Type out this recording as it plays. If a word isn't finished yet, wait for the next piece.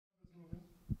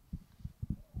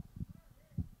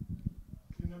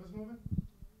moving?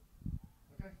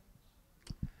 Okay.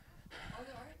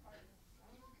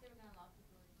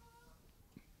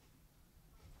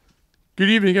 Good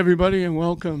evening, everybody, and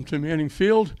welcome to Manning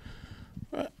Field.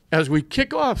 As we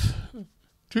kick off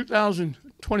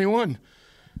 2021,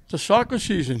 the soccer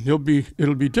season, it'll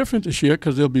be different this year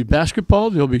because there'll be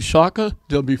basketball, there'll be soccer,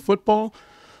 there'll be football,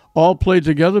 all played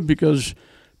together because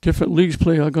different leagues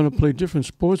are going to play different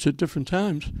sports at different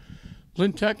times.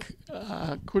 Lynn Tech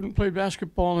couldn't play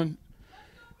basketball and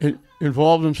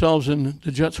involve themselves in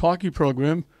the Jets hockey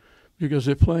program because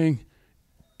they're playing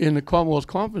in the Commonwealth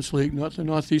Conference League, not the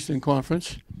Northeastern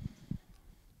Conference.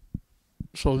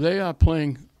 So they are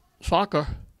playing soccer,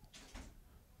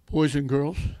 boys and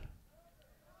girls.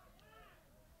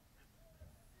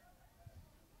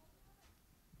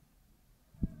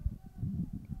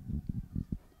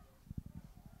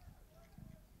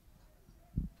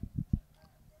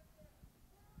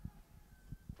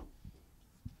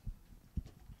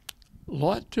 A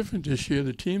lot different this year.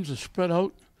 The teams are spread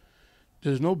out.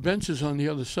 There's no benches on the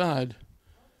other side.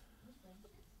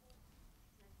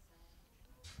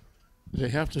 They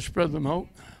have to spread them out.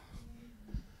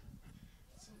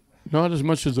 Not as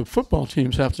much as the football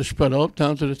teams have to spread out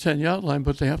down to the 10-yard line,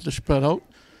 but they have to spread out.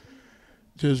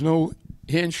 There's no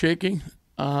handshaking.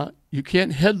 You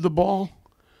can't head the ball.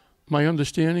 My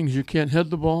understanding is you can't head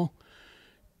the ball.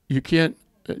 You can't.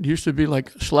 It used to be like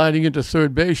sliding into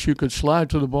third base. You could slide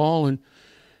to the ball and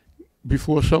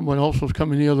before someone else was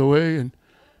coming the other way. And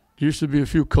there used to be a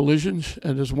few collisions,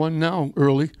 and there's one now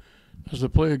early as the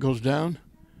player goes down.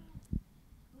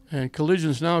 And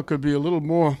collisions now could be a little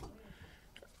more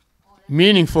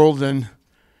meaningful than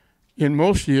in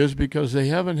most years because they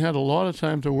haven't had a lot of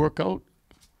time to work out.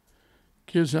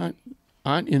 Kids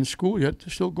aren't in school yet. They're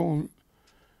still going.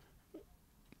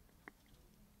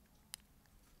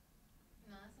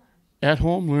 At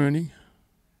home learning.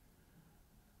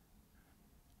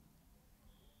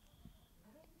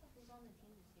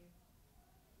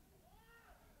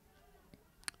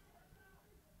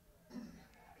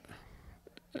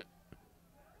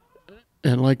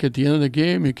 And like at the end of the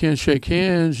game, you can't shake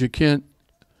hands, you can't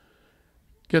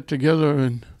get together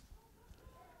and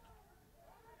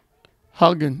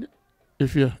hug. And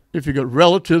if you got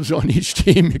relatives on each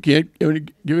team, you can't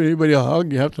give anybody a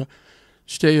hug. You have to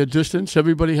stay a distance.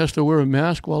 Everybody has to wear a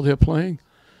mask while they're playing.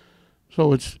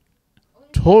 So it's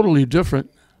totally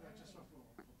different.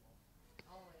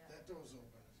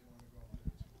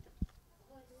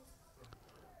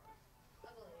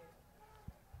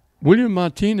 William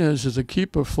Martinez is a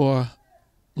keeper for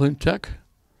Lynn Tech.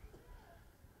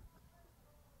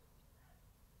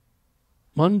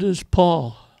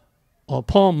 Paul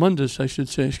Mundus, I should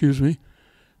say, excuse me.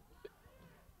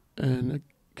 And the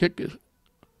kick is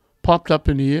popped up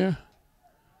in the air.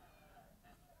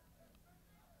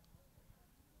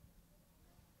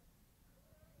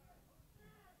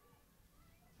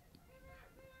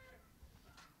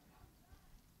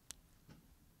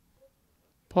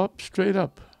 Pop straight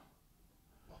up.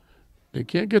 They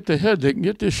can't get the head. They can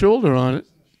get their shoulder on it.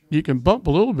 You can bump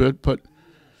a little bit, but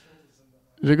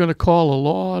they're going to call a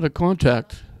lot of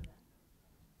contact.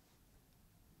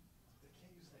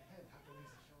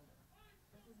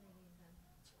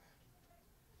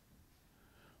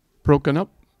 Broken up.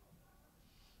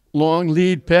 Long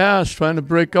lead pass, trying to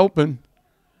break open.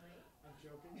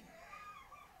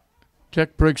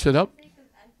 Tech breaks it up.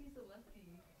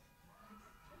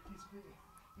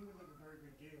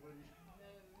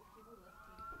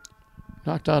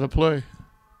 Knocked out of play.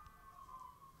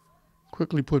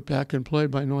 Quickly put back in play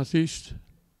by Northeast.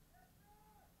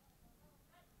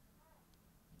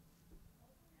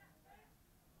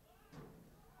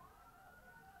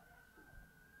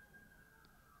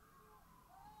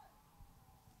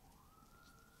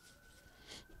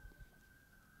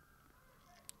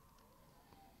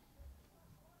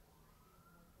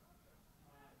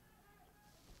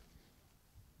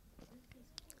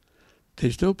 They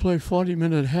still play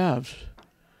 40-minute halves.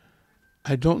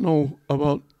 I don't know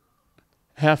about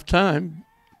halftime.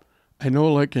 I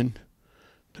know like in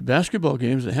the basketball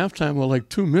games, the halftime were like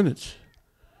 2 minutes.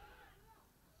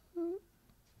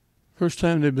 First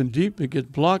time they've been deep, they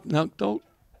get blocked, knocked out,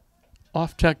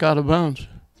 off Tech, out of bounds.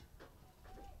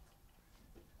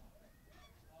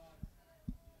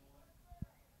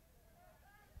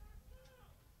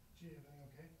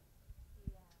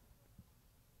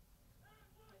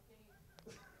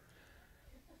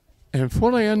 And from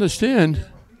what I understand,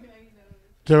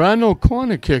 there are no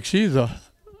corner kicks either.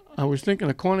 I was thinking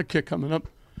a corner kick coming up,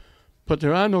 but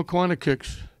there are no corner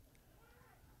kicks.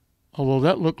 Although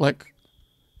that looked like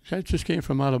that just came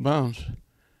from out of bounds. If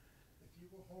you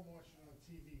were home watching on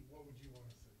TV, what would you want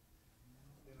to see?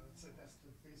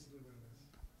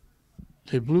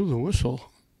 They blew the whistle.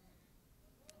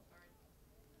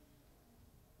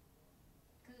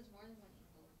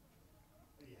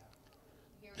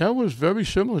 That was very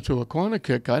similar to a corner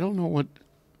kick. I don't know what.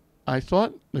 I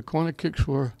thought the corner kicks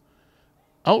were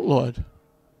outlawed.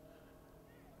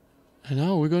 And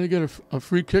now we're going to get a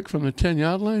free kick from the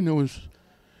 10-yard line.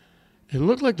 It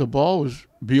looked like the ball was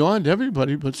beyond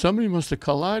everybody, but somebody must have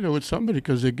collided with somebody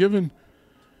because they're giving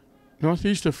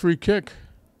Northeast a free kick.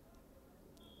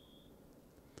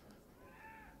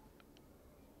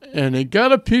 And they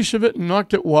got a piece of it and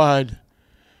knocked it wide.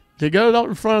 They got it out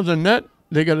in front of the net.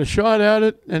 They got a shot at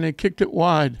it, and they kicked it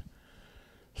wide.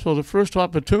 So the first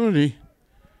opportunity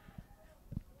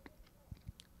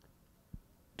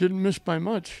didn't miss by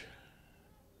much.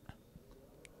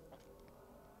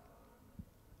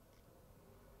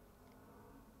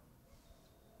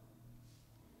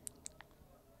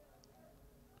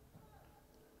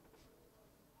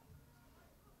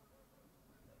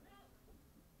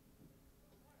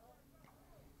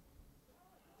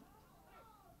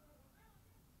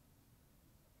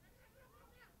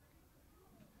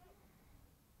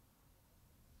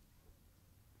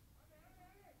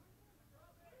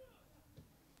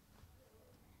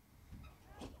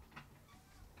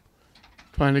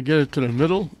 Trying to get it to the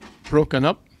middle, broken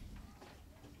up.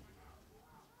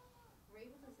 If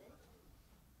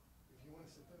you want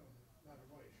to sit down, not a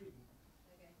right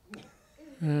shooting.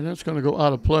 And that's going to go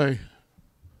out of play. You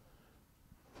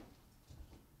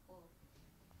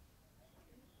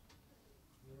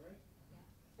all right?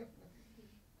 If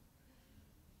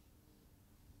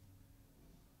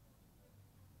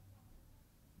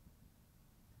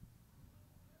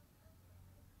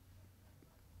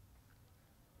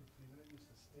you're not used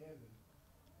to standing,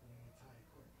 you're going to get tired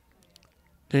quick.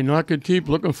 They knock it deep,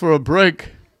 looking for a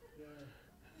break.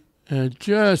 Yeah. And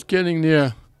just getting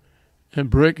there and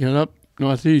breaking it up.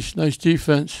 Northeast, nice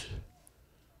defense.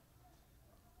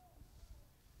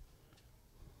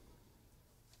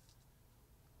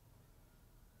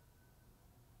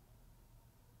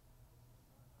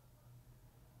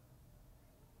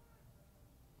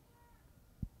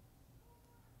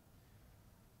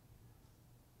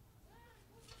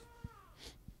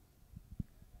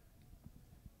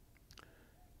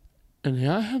 And they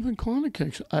are having corner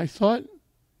kicks. I thought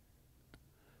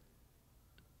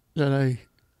that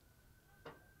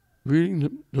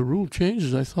reading the rule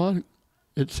changes, I thought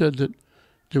it said that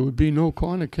there would be no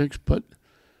corner kicks, but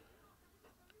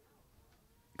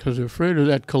because they're afraid of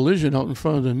that collision out in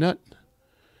front of the net,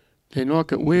 they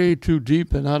knock it way too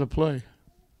deep and out of play.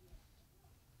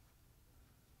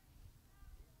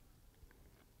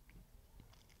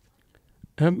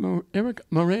 Eric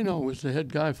Moreno was the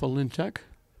head guy for Lynn Tech.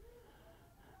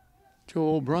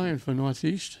 Joe O'Brien for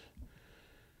Northeast.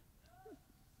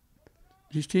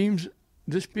 These teams,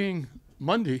 this being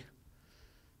Monday,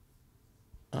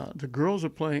 the girls are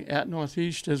playing at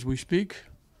Northeast as we speak.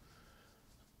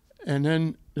 And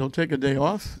then they'll take a day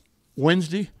off.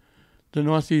 Wednesday, the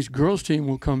Northeast girls team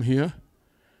will come here.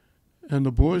 And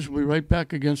the boys will be right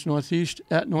back against Northeast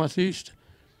at Northeast.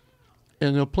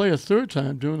 And they'll play a third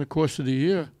time during the course of the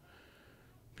year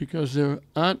because there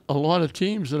aren't a lot of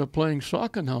teams that are playing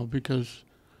soccer now because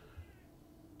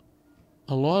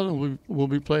a lot of them will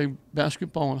be playing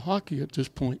basketball and hockey at this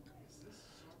point,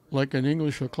 like in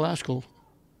English or classical.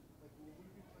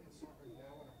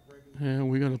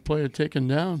 And we're going to play it taken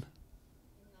down.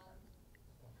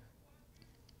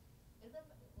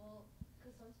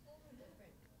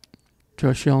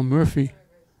 Joshelle Murphy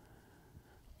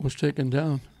was taken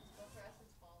down.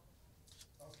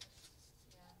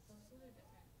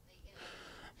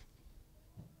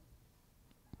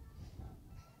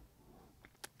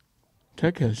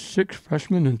 Tech has 6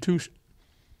 freshmen and two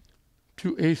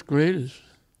 8th graders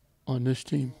on this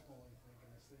team.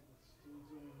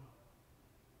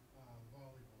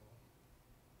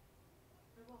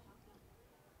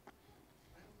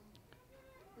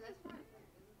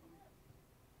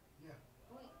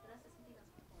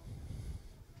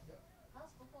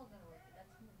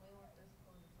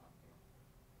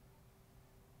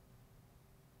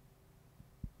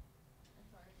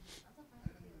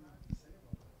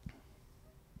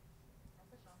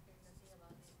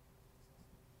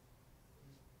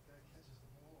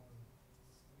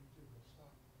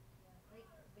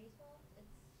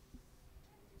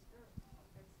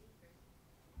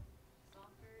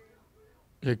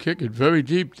 They kick it very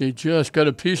deep. They just got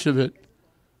a piece of it.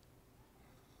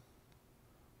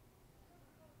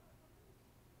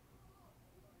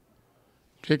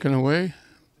 Taken away,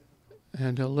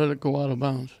 and they'll let it go out of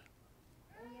bounds.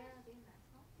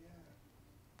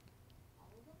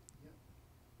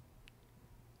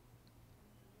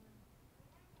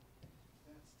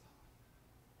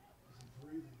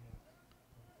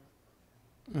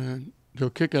 and they'll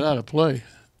kick it out of play. That's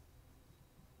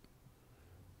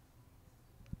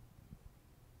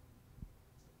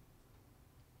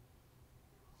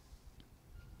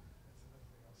another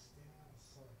thing. I was standing in the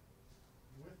sun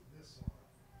with this on,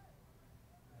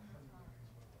 100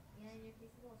 degrees weather. Yeah, and your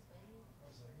face is all sweaty. I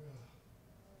was like, ugh.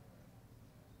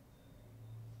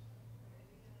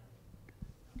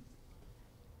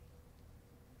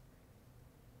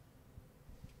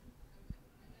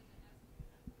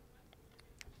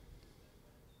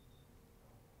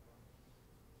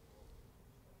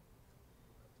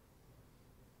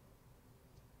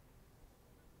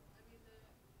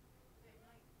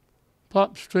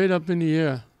 Pop straight up in the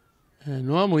air. And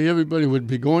normally everybody would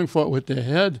be going for it with their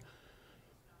head,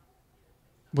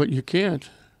 but you can't.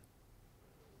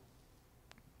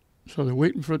 So they're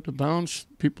waiting for it to bounce.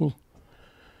 People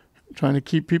trying to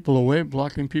keep people away,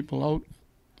 blocking people out.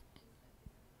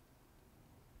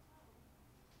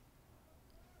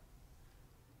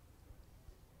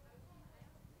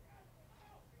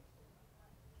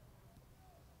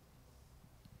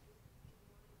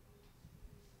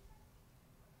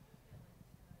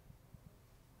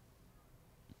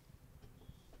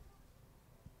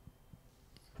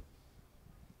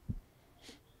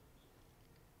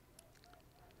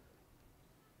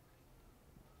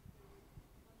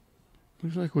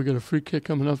 Looks like we got a free kick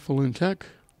coming up for Lynn Tech.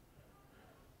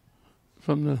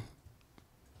 From the,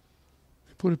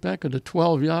 they put it back at the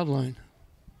 12-yard line.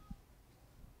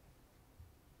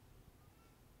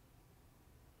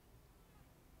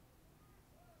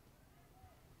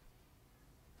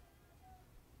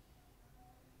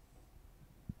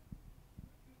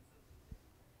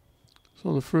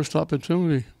 So the first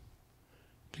opportunity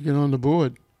to get on the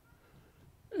board.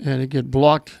 And it get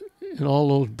blocked, and all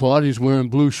those bodies wearing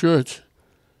blue shirts.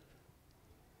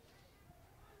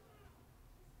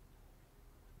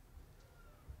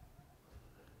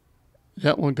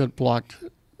 That one got blocked.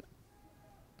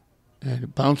 And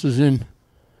it bounces in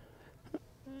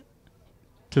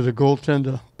to the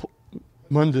goaltender,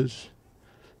 Munders.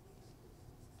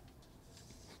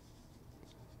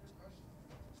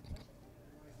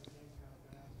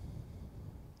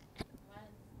 Why?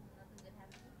 Nothing good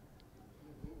happened.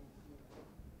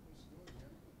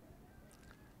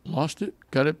 Lost it,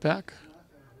 got it back.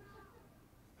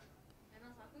 And on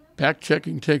soccer, it Back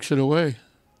checking takes it away.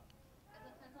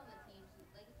 depends on the team.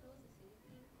 Like if it was a city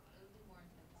team, it would be more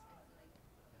intense. I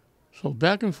feel like. So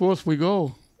back and forth we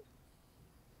go.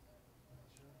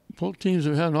 Both teams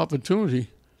have had an opportunity.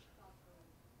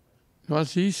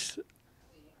 Northeast,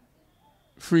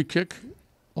 free kick,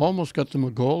 almost got them a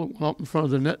goal. It went up in front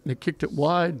of the net and they kicked it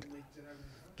wide.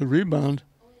 The rebound.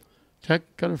 Tech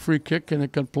got a free kick and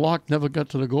it got blocked, never got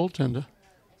to the goaltender.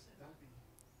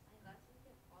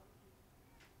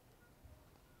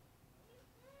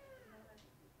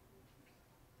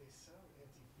 They sell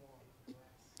anti-fall glass.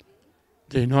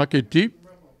 They knock it deep.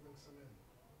 Remember, I'll bring some in.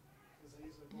 Because I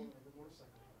used to go on the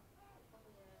motorcycle.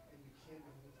 And you can't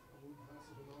move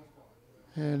glasses with non-fall.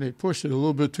 And they pushed it a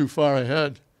little bit too far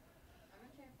ahead. I'm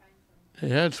gonna try and find some.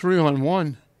 They had 3-on-1.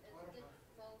 It's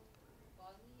so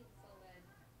foggy. It's so red.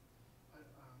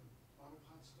 Auto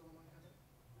parts store might have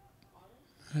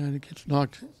it. And it gets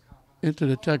knocked into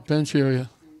the Tech bench area. They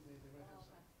might have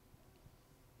some.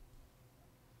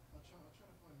 I'll try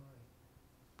to find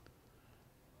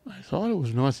mine. I thought it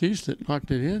was Northeast that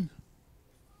knocked it in.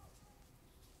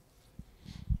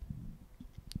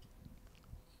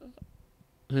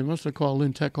 They must have called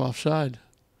Lynn Tech offside.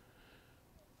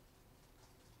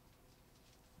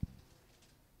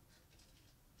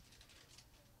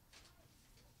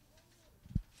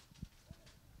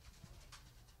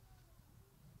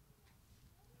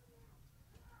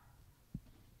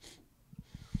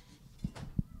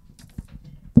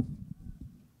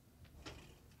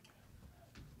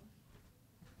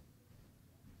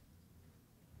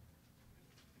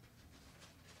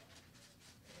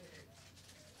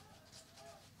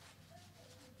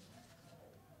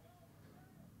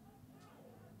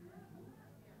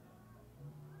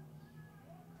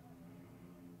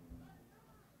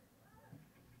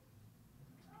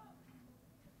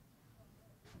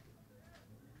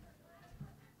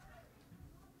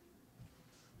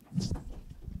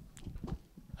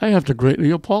 I have to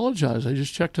greatly apologize. I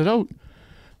just checked it out.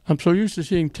 I'm so used to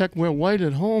seeing Tech wear white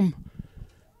at home.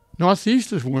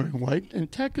 Northeast is wearing white,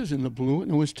 and Tech is in the blue,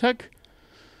 and it was Tech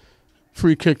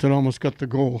free kick that almost got the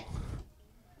goal.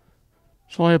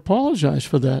 So I apologize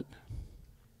for that.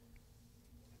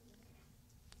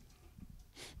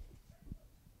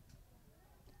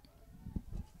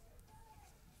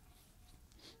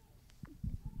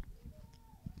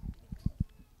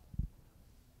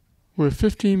 We're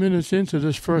 15 minutes into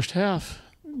this first half.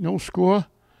 No score.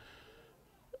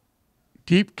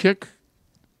 Deep kick.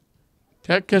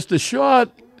 Tech gets the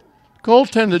shot.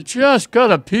 Goaltender just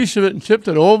got a piece of it and tipped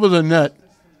it over the net.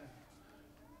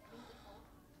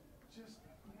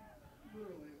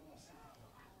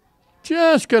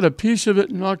 Just got a piece of it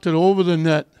and knocked it over the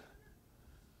net.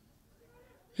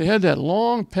 They had that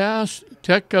long pass.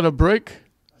 Tech got a break.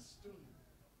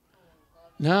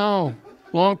 Now,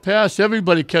 long pass.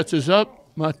 Everybody catches up.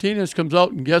 Martinez comes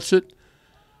out and gets it.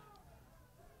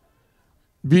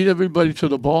 Beat everybody to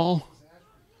the ball.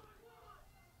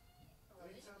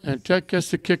 And Tech gets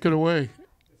to kick it away.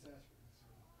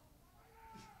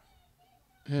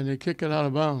 And they kick it out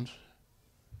of bounds.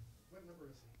 What number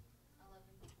is he? 11.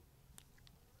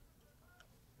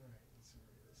 All right, let's see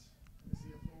where he is. Is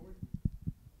he a forward?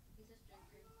 He's a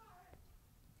striker.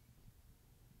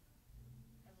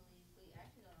 I believe. We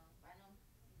actually don't know. I know he's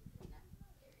in that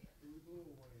area. Blue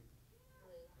or white? Blue.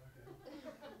 Okay.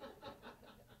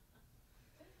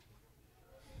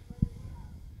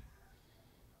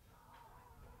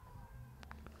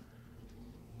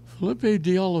 Felipe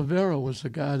de Oliveira was the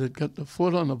guy that got the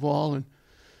foot on the ball and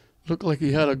looked like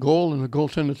he had a goal, and the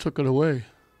goaltender took it away.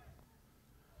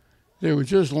 They were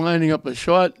just lining up a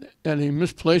shot, and he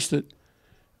misplaced it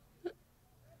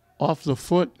off the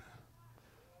foot.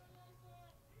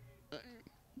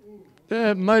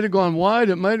 It might have gone wide.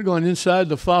 It might have gone inside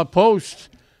the far post.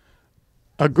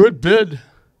 A good bid It's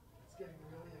getting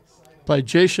really exciting. by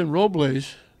Jason Robles. Are you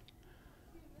serious?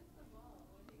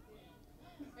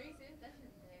 That's just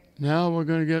there. Now we're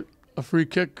going to get a free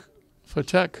kick for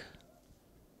Tech.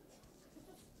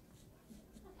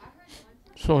 I heard one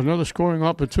time So another scoring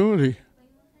opportunity playing one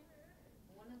time,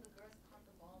 one of the girls caught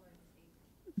the ball by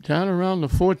mistake. down around the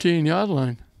 14-yard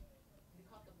line. We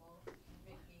caught the ball making.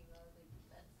 I was like,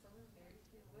 that's so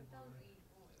embarrassing. What that would be?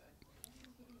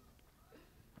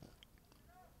 Oh my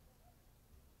god.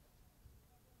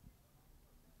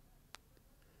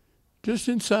 Just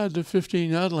inside the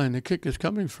 15-yard line, the kick is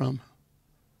coming from.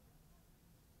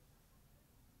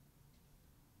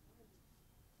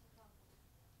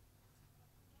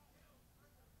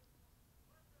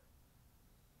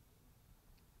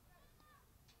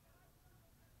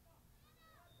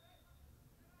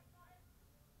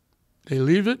 They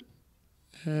leave it,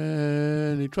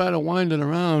 and they try to wind it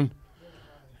around,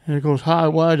 and it goes high,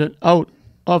 wide, and out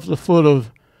off the foot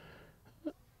of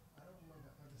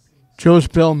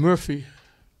Josebel Murphy.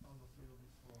 On the field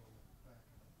before back.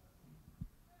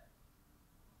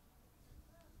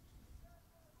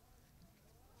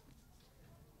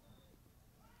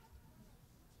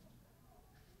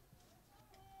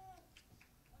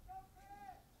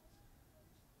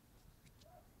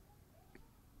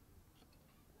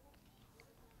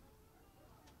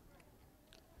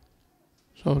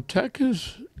 So Tech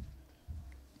has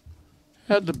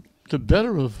had the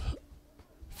better of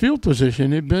field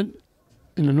position. They've been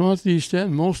in the northeast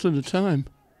end most of the time.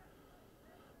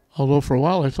 Although for a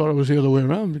while I thought it was the other way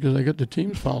around because I got the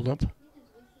teams fouled up.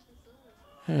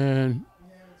 And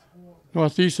Yeah, it's warm.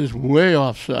 northeast is way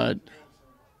offside.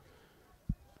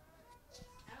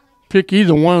 Pick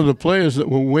either one of the players that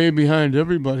were way behind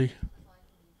everybody.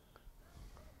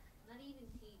 Not even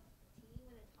T. T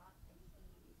would have taught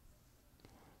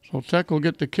and T. So Tech will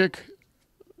get the kick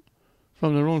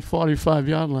from their own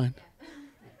 45-yard line.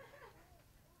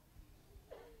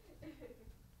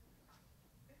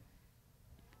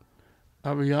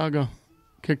 Arriaga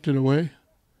kicked it away. I don't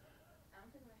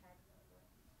think I had it before.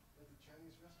 At the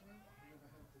Chinese restaurant? You never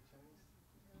had the Chinese?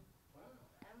 Wow.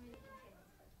 I don't really think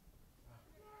Chinese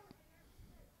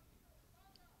food.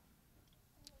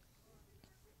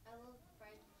 I love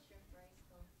fried shrimp rice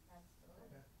though. That's still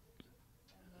Okay.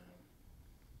 I love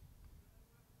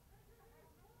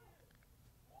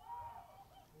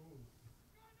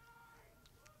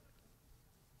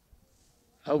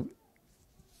it. Out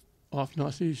off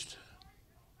northeast.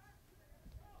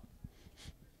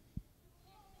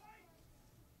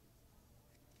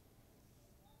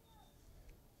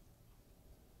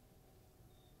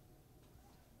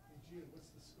 Hey, Gio, what's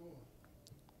the score?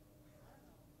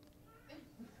 It's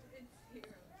 0.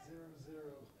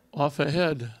 0-0. Off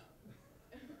ahead.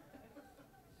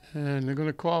 And they're going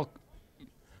to call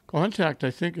contact, I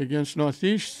think, against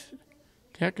Northeast.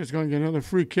 Tech is going to get another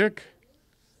free kick.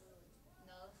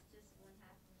 No, it's just one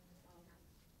half and one half.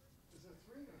 Is it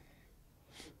 3 or?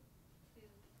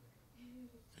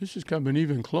 This is coming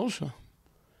even closer.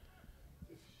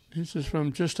 This is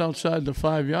from just outside the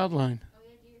 5-yard line. Oh yeah,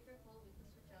 do your trick hole. We can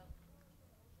switch out.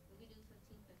 We could do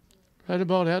 15-15. Right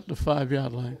about at the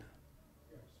 5-yard line.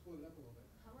 Yeah, split it up a little bit.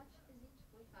 How much is each?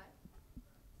 45?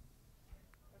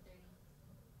 Or 30?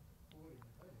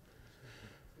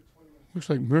 Looks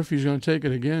like Murphy's going to take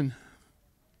it again.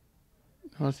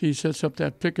 Northeast sets up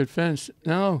that picket fence.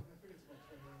 Now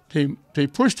they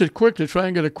pushed it quick to try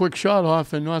and get a quick shot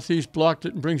off, and Northeast blocked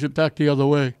it and brings it back the other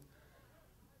way.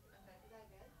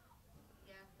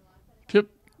 Tip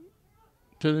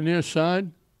to the near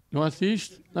side.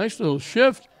 Northeast, nice little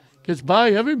shift. Gets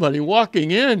by everybody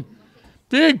walking in.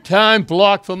 Big time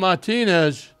block for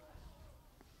Martinez.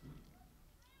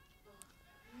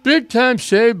 Big time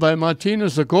save by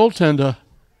Martinez, the goaltender.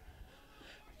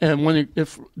 And when it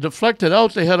deflected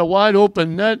out, they had a wide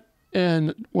open net,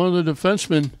 and one of the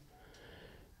defensemen,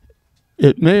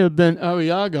 it may have been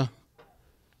Arriaga,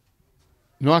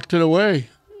 knocked it away.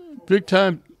 Big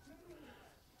time.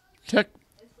 Tech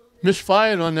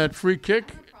misfired on that free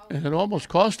kick, and it almost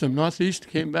cost him. Northeast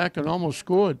came back and almost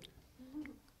scored.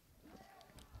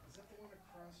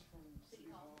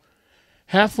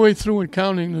 Halfway through and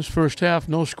counting this first half,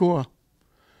 no score.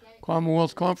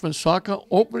 Commonwealth Conference Soccer,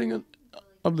 opening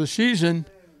of the season.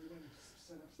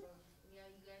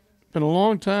 Been a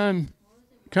long time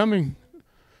coming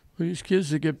for these kids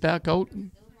to get back out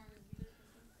and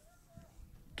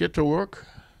get to work.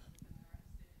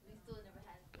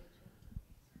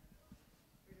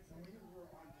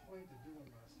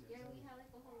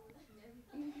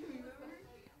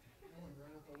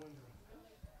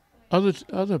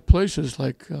 Other places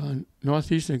like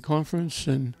Northeastern Conference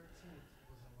and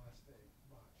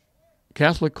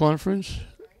Catholic Conference,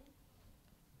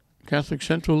 Catholic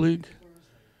Central League,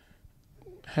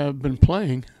 have been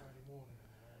playing.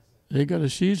 They got a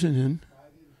season in.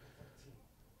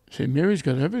 St. Mary's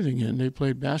got everything in. They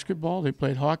played basketball, they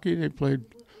played hockey, they played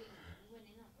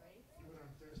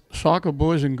soccer,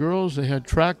 boys and girls. They had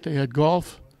track, they had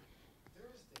golf.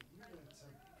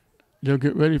 They'll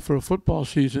get ready for a football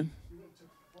season,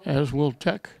 as will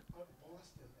Tech.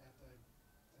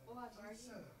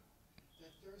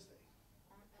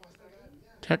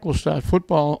 Tech will start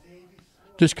football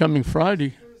this coming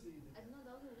Friday.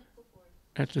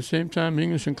 At the same time,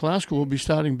 English and Glasgow will be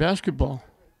starting basketball.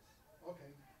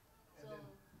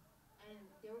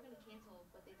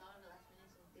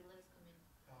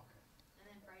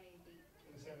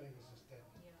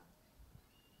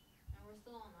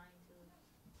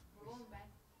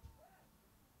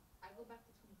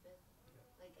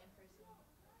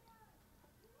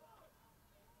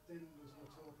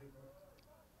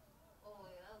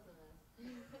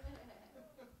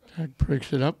 Tech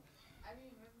breaks it up.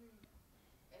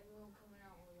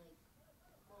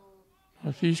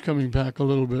 He's coming back a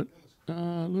little bit.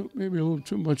 Maybe a little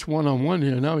too much one-on-one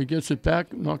here. Now he gets it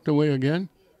back, knocked away again.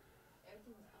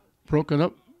 Broken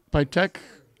up by Tech,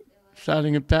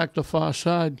 starting it back the far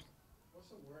side.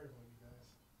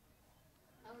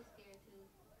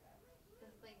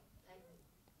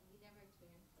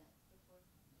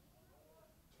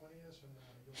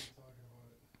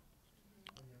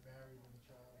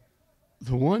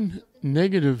 The one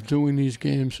negative doing these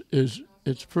games is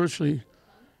it's virtually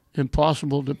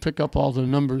impossible to pick up all the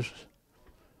numbers,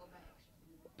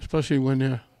 especially when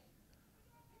they're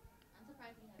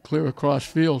clear across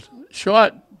field.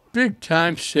 Shot, big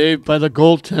time save by the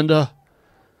goaltender.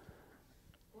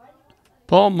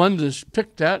 Paul Munders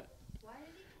picked that,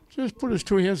 just put his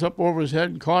two hands up over his head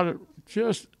and caught it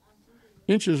just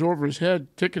inches over his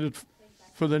head, ticketed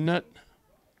for the net.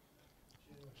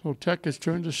 So Tech has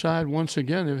turned aside once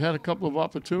again. They've had a couple of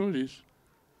opportunities.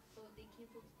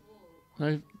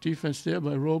 Nice defense there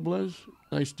by Robles.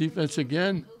 Nice defense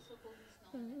again,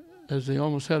 as they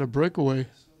almost had a breakaway.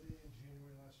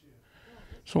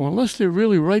 So unless they're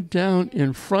really right down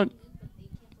in front,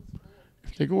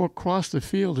 if they go across the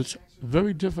field, it's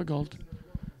very difficult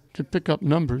to pick up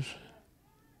numbers.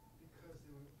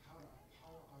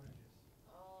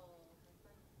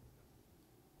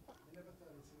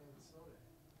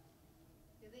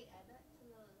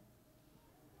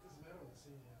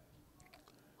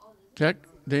 Tech,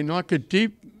 they knock it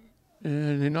deep,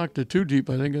 and they knocked it too deep.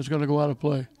 I think it's going to go out of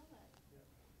play.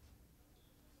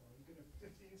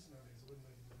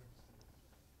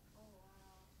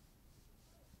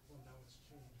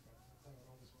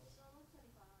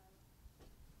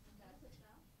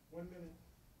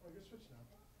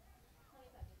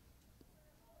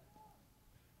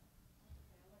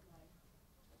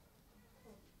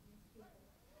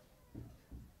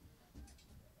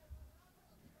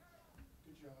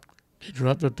 He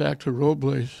dropped it back to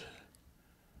Robles.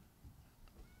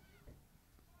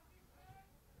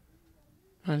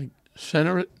 I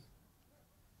center it.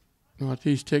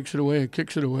 Northeast takes it away and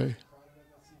kicks it away.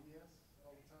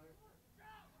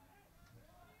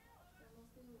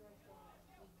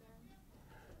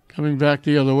 Coming back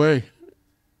the other way.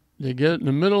 They get it in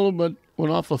the middle, but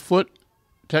went off a foot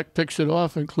Tech picks it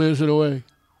off and clears it away.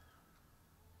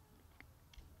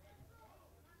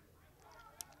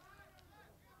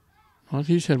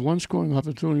 Northeast had one scoring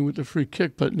opportunity with the free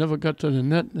kick, but never got to the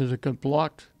net as it got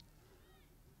blocked.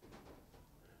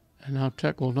 And now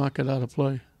Tech will knock it out of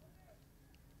play.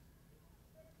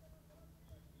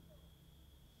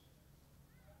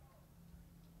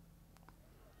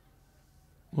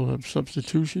 We'll have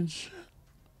substitutions.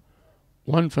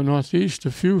 One for Northeast,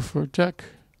 a few for Tech.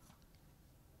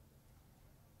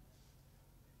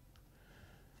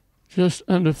 Just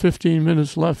under 15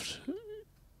 minutes left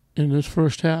in this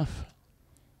first half.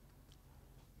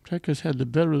 Tech has had the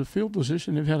better of the field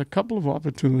position. They've had a couple of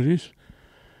opportunities.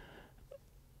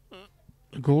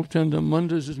 The goaltender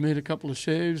Munders has made a couple of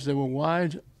saves. They were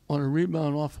wide on a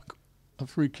rebound off a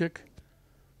free kick.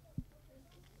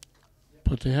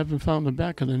 But they haven't found the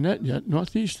back of the net yet.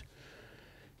 Northeast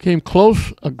came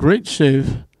close. A great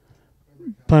save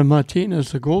by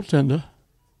Martinez, the goaltender.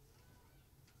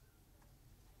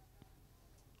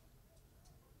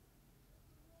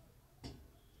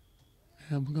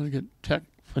 And we're going to get Tech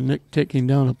for Nick taking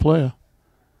down a player.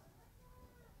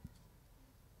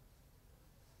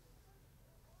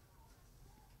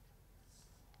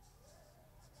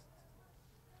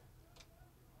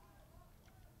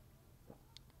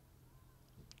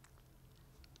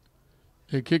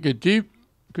 They kick it deep.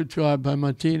 Good job by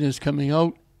Martinez coming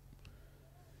out.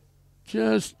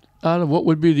 Just out of what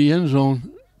would be the end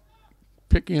zone,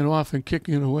 picking it off and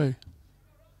kicking it away.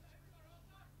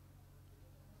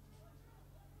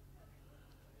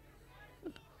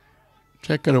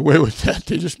 Tech got away with that.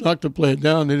 They just knocked the player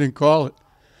down. They didn't call it.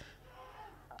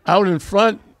 Out in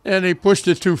front, and they pushed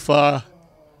it too far.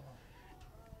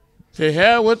 They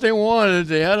had what they wanted.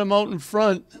 They had him out in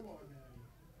front.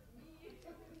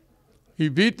 He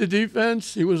beat the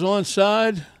defense. He was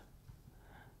onside.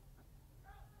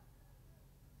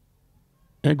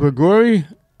 And Grigori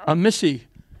Amissi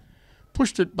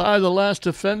pushed it by the last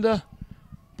defender,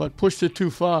 but pushed it too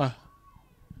far.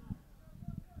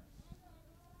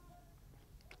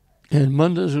 And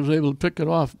Munders was able to pick it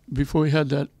off before he had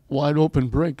that wide open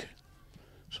break.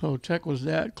 So Tech was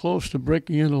that close to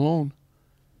breaking in alone.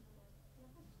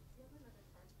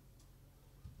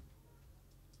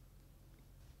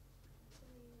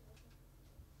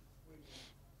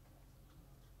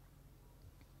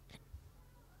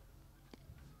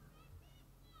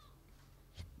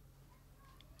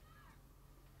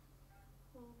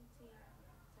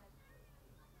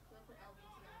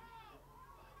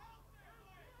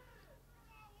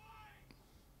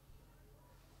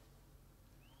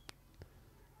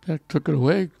 Tech took it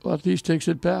away. Northeast takes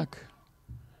it back.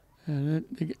 And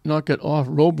they knock it off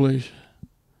Robles.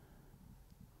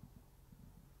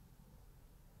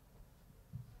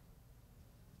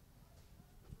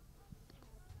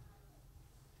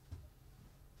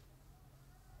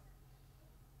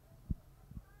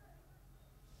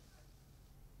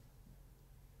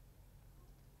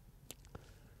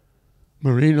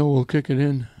 Marino will kick it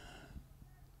in.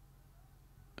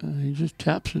 He just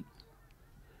taps it.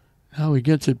 Now he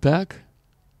gets it back.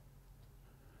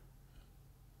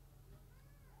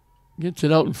 Gets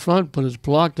it out in front, but it's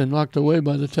blocked and knocked away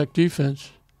by the Tech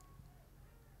defense.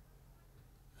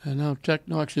 And now Tech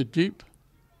knocks it deep.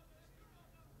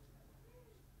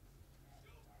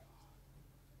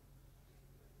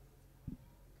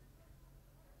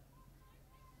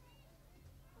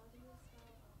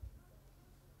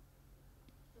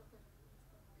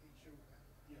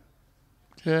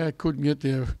 Yeah, couldn't get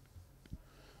there.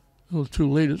 A little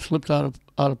too late. It slipped out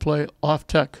of play off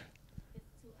Tech.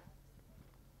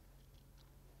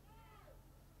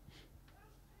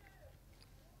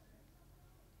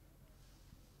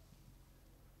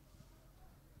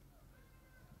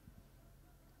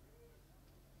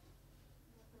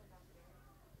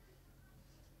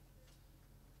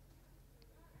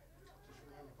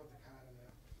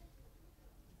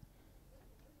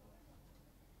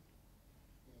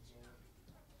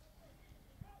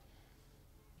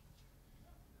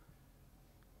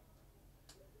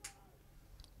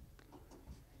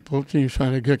 Both teams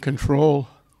trying to get control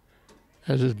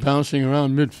as it's bouncing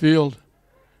around midfield.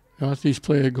 Northeast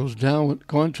player goes down with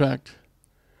contact.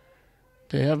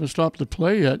 They haven't stopped the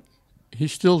play yet.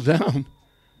 He's still down.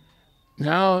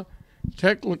 Now,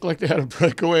 Tech looked like they had a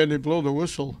breakaway and they blow the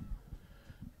whistle.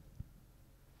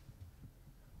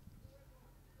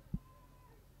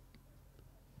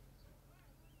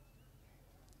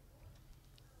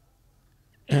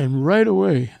 And right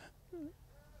away,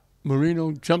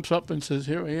 Marino jumps up and says,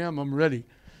 "Here I am, I'm ready."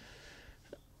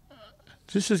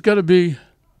 This has got to be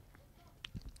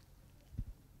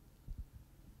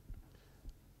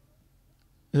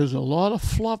there's a lot of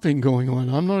flopping going on.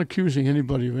 I'm not accusing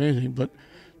anybody of anything, but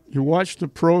you watch the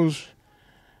pros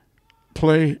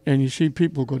play and you see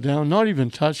people go down, not even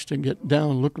touched, and get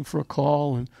down looking for a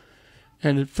call,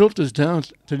 and it filters down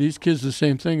to these kids the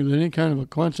same thing. With any kind of a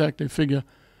contact, they figure,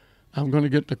 I'm going to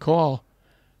get the call,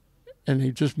 and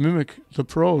they just mimic the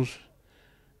pros,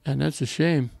 and that's a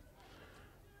shame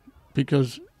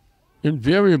because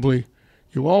invariably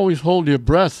you always hold your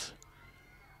breath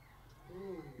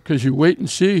because you wait and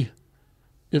see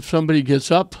if somebody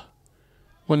gets up.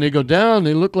 When they go down,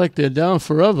 they look like they're down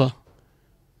forever.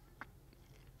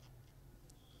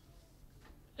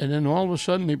 And then all of a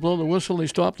sudden they blow the whistle, they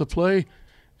stop the play,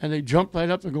 and they jump right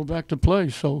up and go back to play.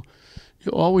 So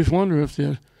you always wonder if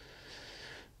they're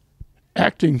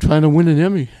acting, trying to win an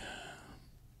Emmy.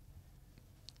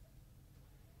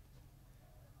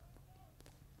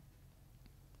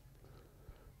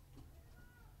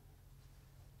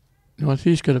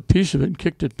 Northeast got a piece of it and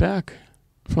kicked it back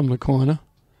from the corner.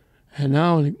 And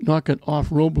now they knock it off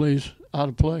Robles out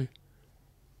of play.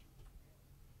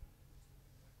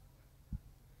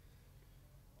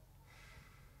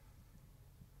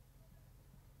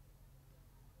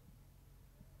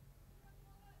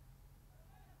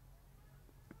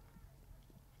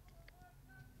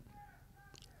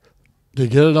 They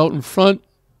get it out in front,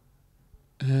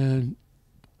 and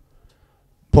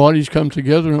bodies come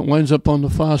together, and it winds up on the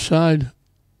far side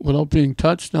without being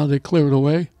touched. Now they clear it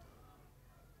away.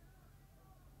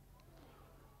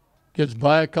 Gets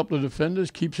by a couple of defenders,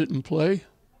 keeps it in play.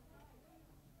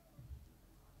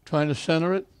 Trying to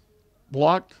center it.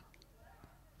 Blocked.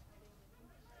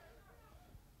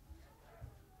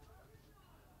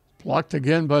 Blocked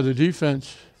again by the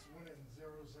defense.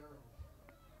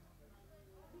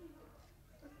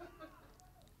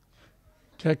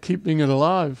 Tech keeping it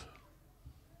alive.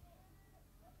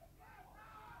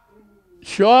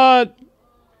 Shot.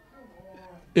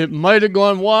 It might have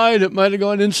gone wide. It might have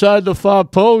gone inside the far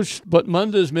post, but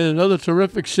Munders made another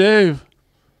terrific save.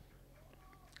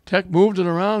 Tech moved it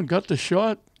around, got the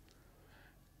shot.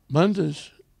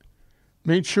 Munders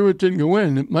made sure it didn't go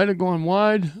in. It might have gone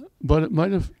wide, but it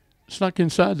might have snuck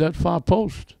inside that far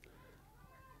post.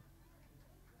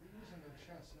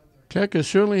 Tech has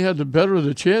certainly had the better of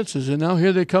the chances, and now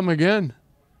here they come again.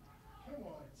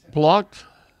 Blocked.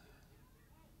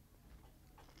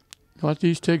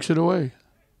 Northeast takes it away.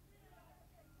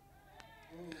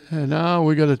 And now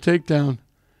we got a takedown.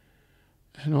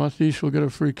 And Northeast will get a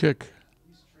free kick.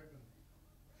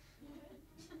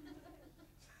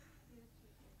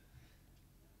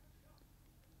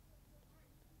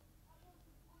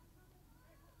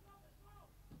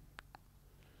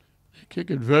 They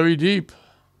kick it very deep.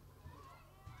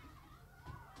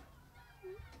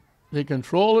 They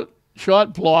control it.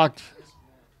 Shot blocked.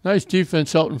 Nice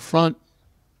defense out in front.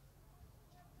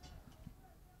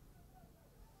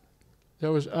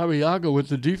 That was Arriaga with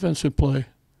the defensive play.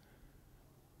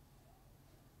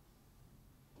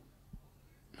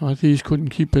 Northeast couldn't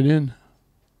keep it in.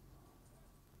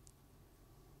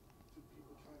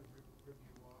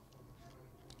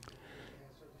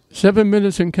 Seven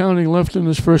minutes and counting left in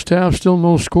this first half. Still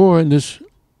no score in this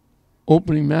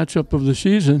opening matchup of the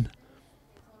season.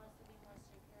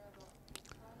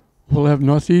 We'll have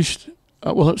Northeast,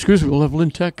 we'll have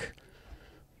Lynn Tech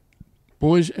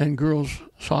boys and girls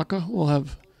soccer. We'll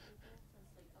have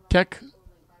Tech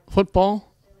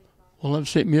football. We'll have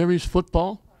St. Mary's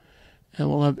football. And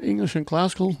we'll have English and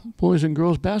classical boys and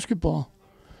girls basketball.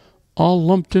 All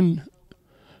lumped in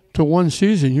to one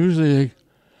season. Usually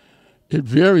it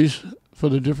varies for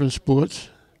the different sports.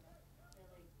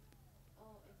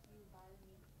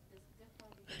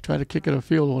 They try to kick it a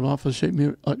field one off of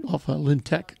off a Lynn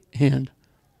Tech hand.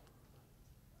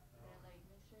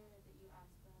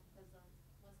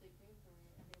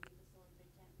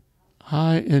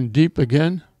 High and deep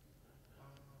again.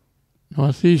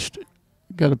 Northeast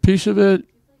got a piece of it,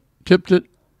 tipped it,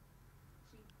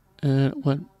 and it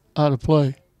went out of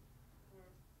play.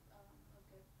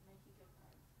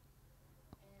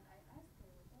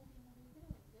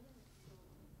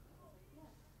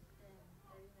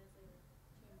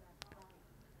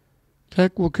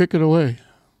 Tech will kick it away.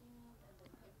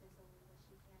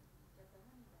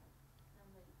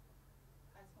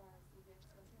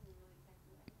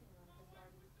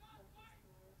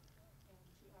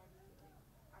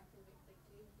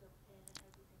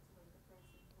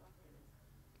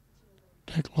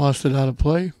 Tech lost it out of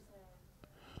play.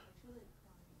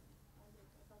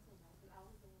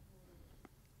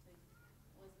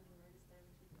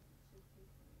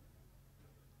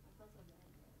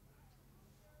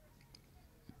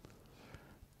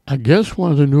 I guess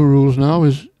one of the new rules now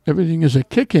is everything is a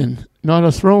kick in, not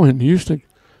a throw in. You used to,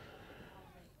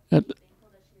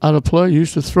 out of play, you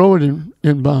used to throw it in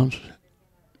inbounds.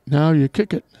 Now you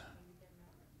kick it.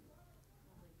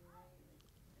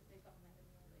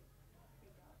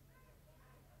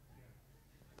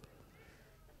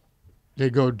 They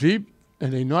go deep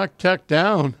and they knock Tech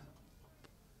down.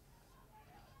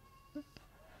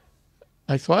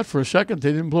 I thought for a second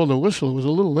they didn't blow the whistle. It was a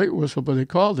little late whistle, but they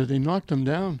called it. They knocked them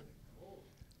down.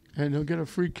 And they'll get a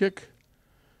free kick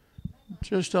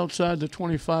just outside the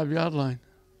 25-yard line.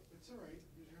 It's all right.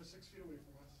 You're 6 feet away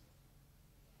from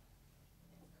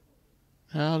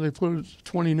us. Now they put it to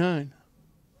 29.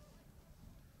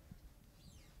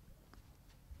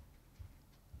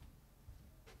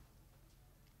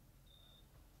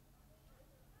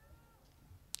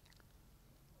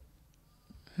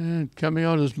 And coming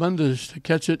out is Munders to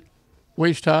catch it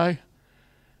waist high.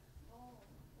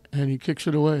 And he kicks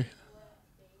it away.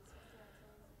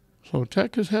 So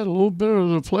Tech has had a little bit of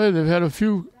the play. They've had a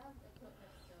few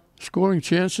scoring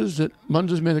chances that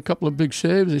Munders made a couple of big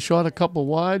saves. They shot a couple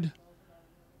wide.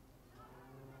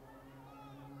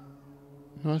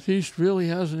 Northeast really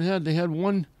hasn't had. They had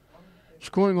one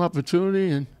scoring opportunity,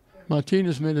 and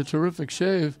Martinez made a terrific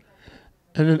save.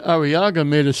 And then Arriaga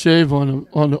made a save on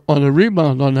a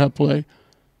rebound on that play.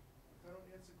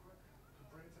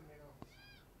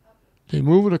 They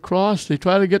move it across. They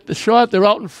try to get the shot. They're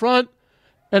out in front,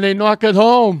 and they knock it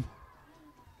home.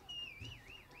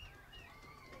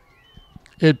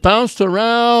 It bounced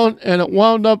around, and it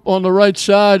wound up on the right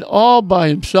side all by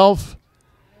himself.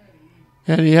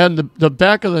 And he had the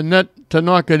back of the net to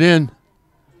knock it in.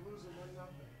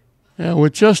 And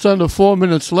with just under 4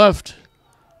 minutes left,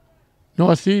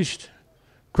 Northeast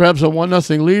grabs a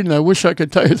 1-0 lead, and I wish I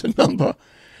could tell you the number.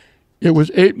 It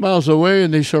was 8 miles away,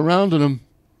 and they surrounded him.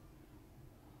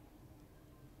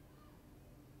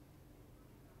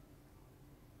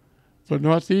 But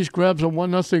Northeast grabs a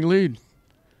 1-0 lead.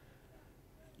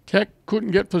 Tech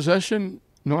couldn't get possession.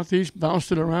 Northeast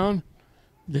bounced it around.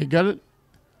 They got it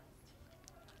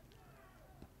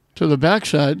to the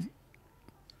backside,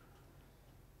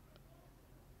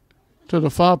 to the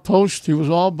far post. He was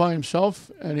all by himself,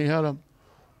 and he had a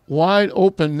wide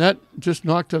open net, just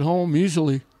knocked it home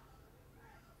easily.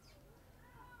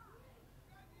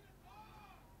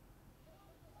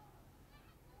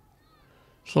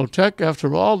 So Tech,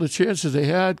 after all the chances they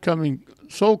had, coming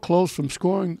so close from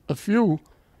scoring a few,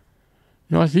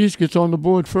 Northeast gets on the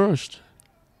board first.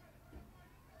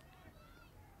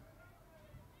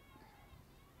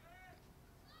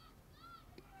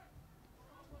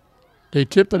 They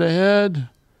tip it ahead.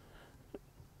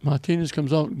 Martinez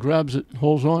comes out and grabs it,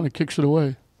 holds on, and kicks it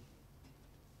away.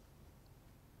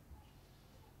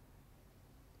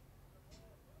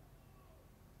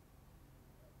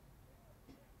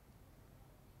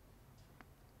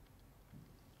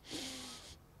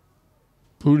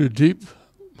 Booted deep.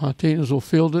 Martinez will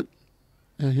field it,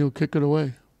 and he'll kick it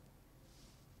away.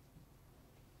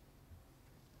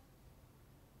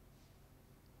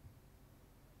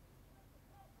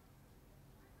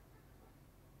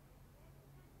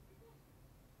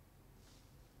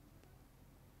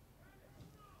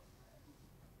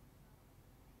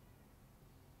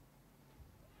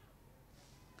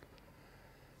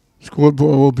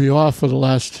 Scoreboard will be off for the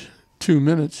last 2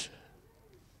 minutes.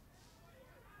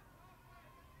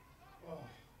 Oh.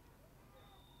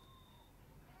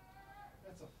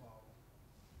 That's a foul.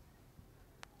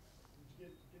 Did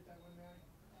you get that one, Matt?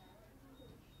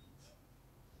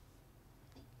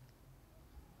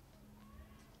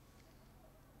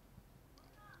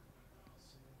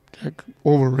 Tech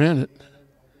overran it.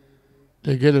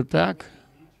 They get it back.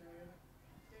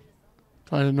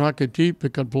 Try to knock it deep.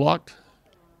 It got blocked.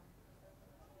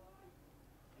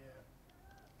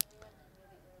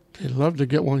 They'd love to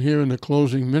get one here in the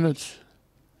closing minutes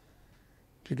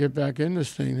to get back in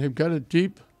this thing. They've got it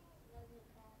deep.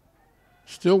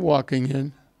 Still walking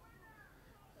in.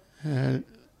 And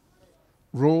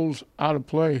rolls out of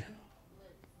play.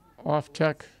 Off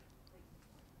Tech.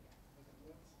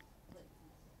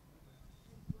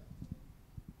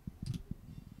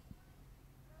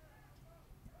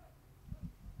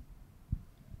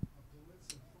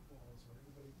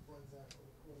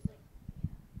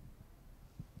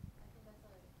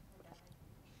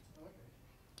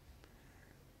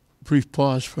 Brief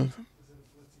pause for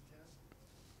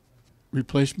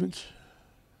replacements.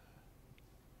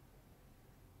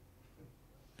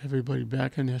 Everybody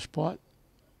back in their spot.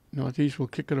 Northeast will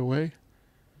kick it away.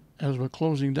 As we're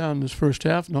closing down this first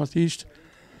half, Northeast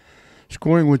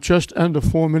scoring with just under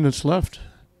 4 minutes left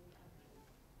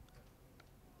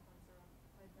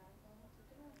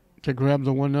to grab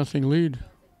the 1-0 lead.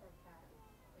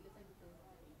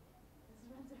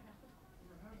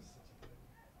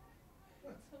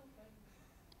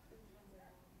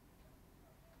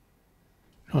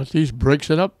 Northeast breaks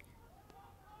it up.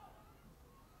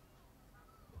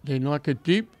 They knock it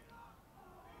deep.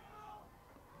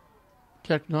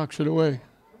 Tech knocks it away.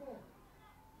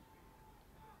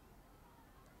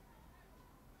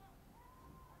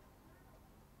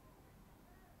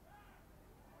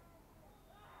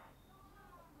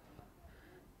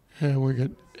 And we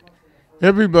get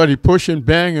everybody pushing,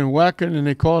 banging, whacking, and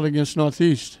they call it against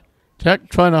Northeast. Tech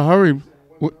trying to hurry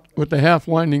with the half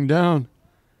winding down.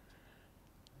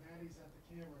 Maddie's at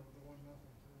the camera with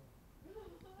the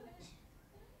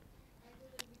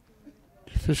 1-0 too.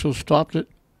 The official stopped it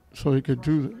so he could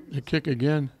do the kick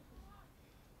again.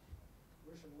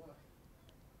 Wishing luck.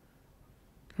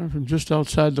 Coming from just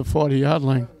outside the 40-yard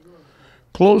line.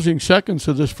 Closing seconds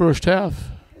of this first half.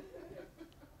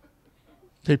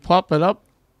 They pop it up.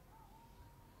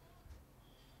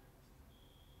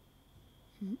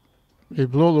 They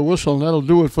blow the whistle, and that'll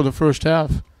do it for the first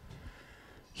half.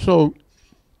 So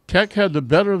Tech had the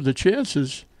better of the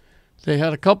chances. They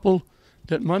had a couple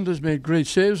that Munders made great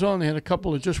saves on. They had a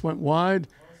couple that just went wide.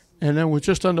 And then with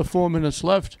just under 4 minutes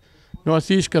left,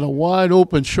 Northeast got a wide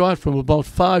open shot from about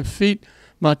 5 feet.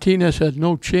 Martinez had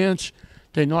no chance.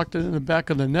 They knocked it in the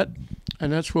back of the net,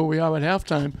 and that's where we are at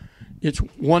halftime. It's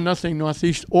 1-0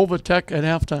 Northeast over Tech at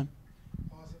halftime.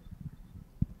 Pause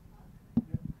it.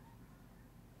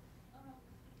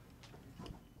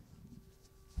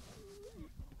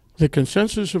 The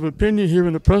consensus of opinion here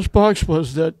in the press box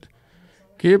was that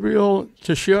Gabriel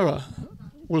Teixeira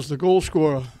was the goal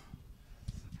scorer.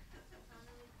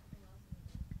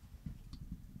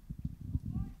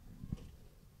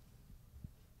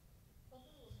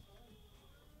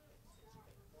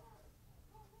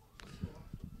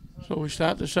 So we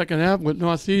start the second half with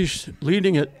Northeast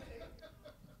leading it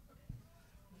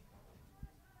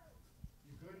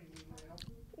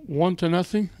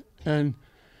 1-0. And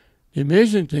the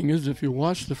amazing thing is, if you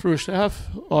watch the first half,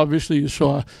 obviously you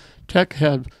saw Tech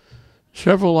had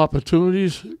several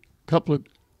opportunities, a couple of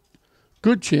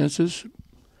good chances.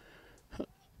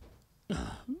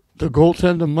 The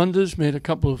goaltender Munders made a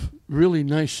couple of really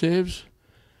nice saves.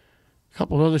 A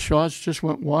couple of other shots just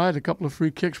went wide. A couple of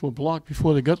free kicks were blocked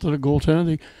before they got to the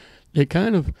goaltender. They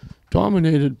kind of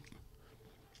dominated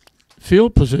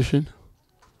field position.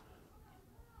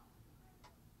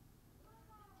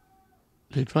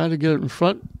 They tried to get it in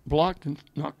front, blocked, and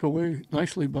knocked away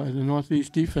nicely by the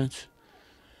Northeast defense.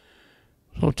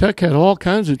 So Tech had all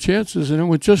kinds of chances, and then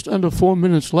with just under 4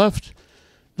 minutes left,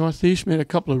 Northeast made a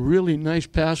couple of really nice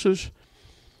passes,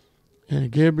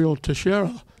 and Gabriel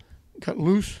Teixeira got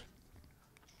loose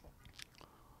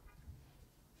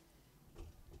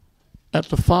at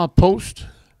the far post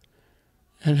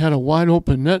and had a wide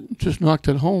open net, just knocked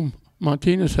it home.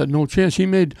 Martinez had no chance. He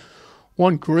made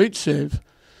one great save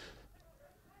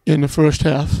in the first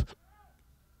half,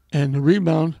 and the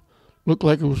rebound looked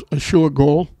like it was a sure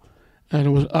goal, and it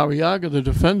was Arriaga, the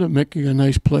defender, making a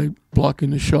nice play,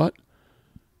 blocking the shot.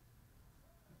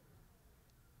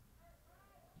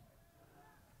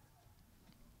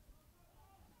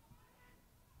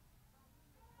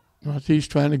 Northeast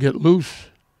trying to get loose.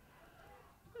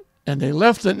 And they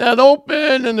left the net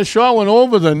open, and the shot went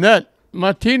over the net.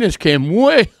 Martinez came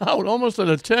way out, almost at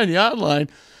the 10-yard line,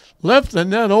 left the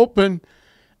net open,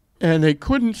 and they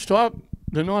couldn't stop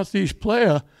the Northeast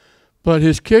player, but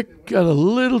his kick got a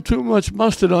little too much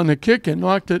mustard on the kick and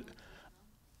knocked it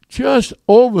just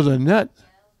over the net.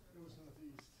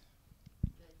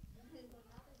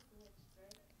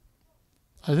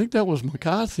 I think that was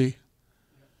McCarthy.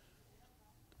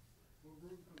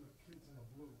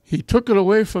 He took it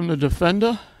away from the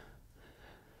defender,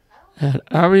 and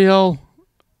Ariel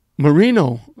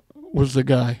Marino was the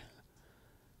guy.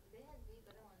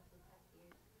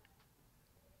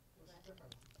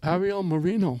 Ariel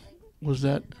Marino was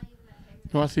that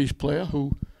Northeast player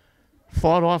who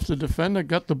fought off the defender,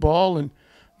 got the ball, and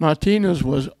Martinez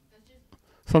was,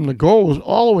 from the goal, was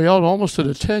all the way out almost to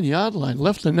the 10-yard line,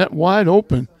 left the net wide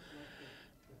open,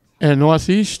 and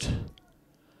Northeast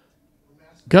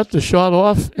got the shot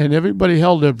off, and everybody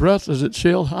held their breath as it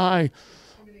sailed high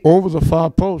over the far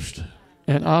post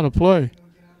and out of play.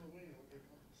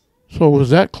 So it was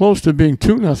that close to being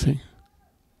 2-0.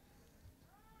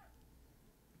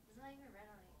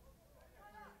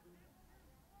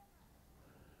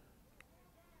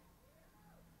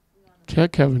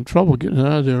 Tech having trouble getting it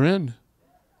out of their end.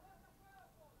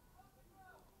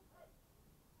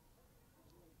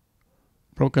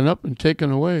 Broken up and taken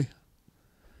away.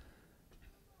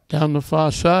 Down the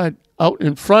far side, out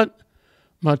in front,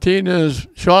 Martinez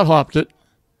shot hopped it.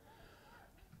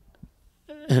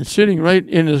 And sitting right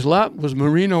in his lap was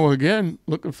Marino again,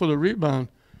 looking for the rebound.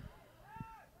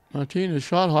 Martinez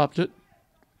shot hopped it.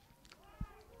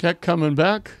 Tech coming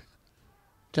back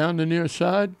down the near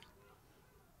side.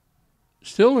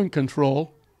 Still in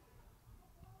control.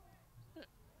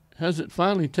 Has it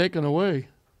finally taken away.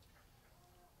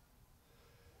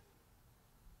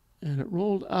 And it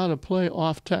rolled out of play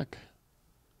off Tech.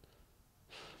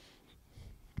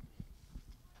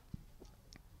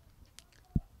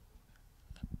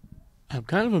 I'm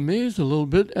kind of amazed a little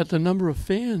bit at the number of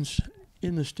fans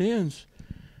in the stands,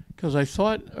 because I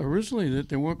thought originally that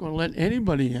they weren't going to let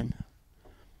anybody in.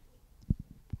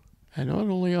 And not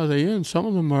only are they in, some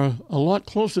of them are a lot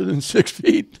closer than 6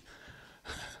 feet.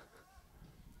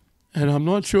 And I'm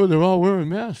not sure they're all wearing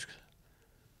masks.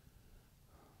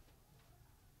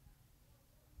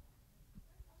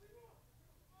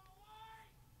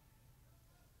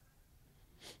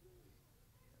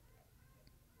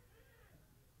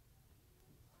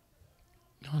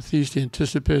 Northeast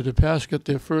anticipated the pass, got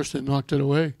there first and knocked it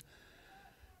away.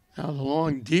 Now the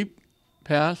long, deep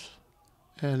pass,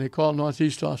 and they called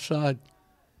Northeast offside.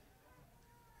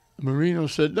 Marino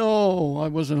said, "No, I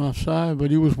wasn't offside,"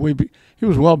 but he was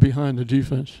well behind the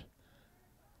defense.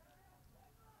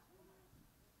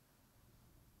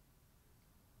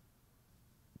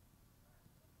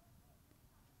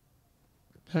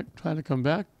 Tech trying to come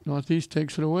back. Northeast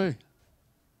takes it away.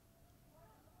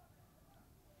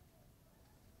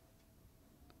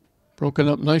 Broken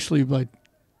up nicely by,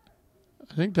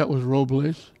 I think that was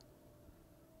Robles.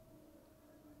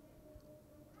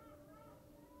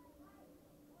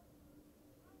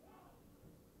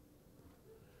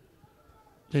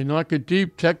 They knock it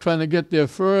deep. Tech trying to get there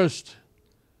first.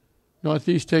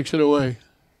 Northeast takes it away.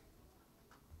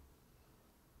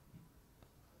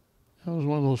 That was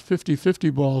one of those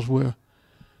 50-50 balls where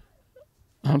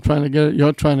I'm trying to get it,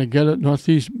 you're trying to get it.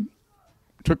 Northeast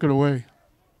took it away.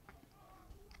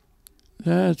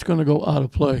 That's going to go out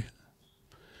of play.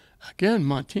 Again,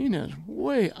 Martinez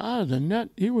way out of the net.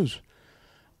 He was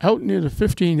out near the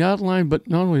 15-yard line, but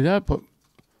not only that, but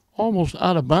almost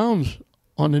out of bounds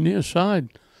on the near side,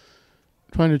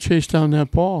 trying to chase down that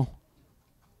ball.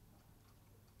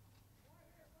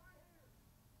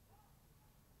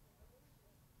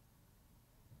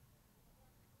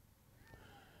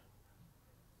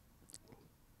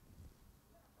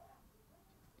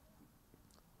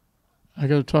 I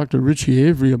got to talk to Richie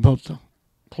Avery about the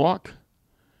clock.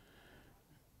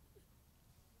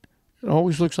 It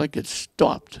always looks like it's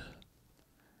stopped,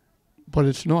 but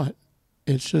it's not.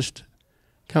 It's just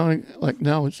counting, like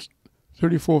now it's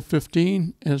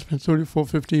 34:15, and it's been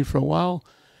 34:15 for a while,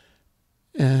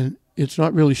 and it's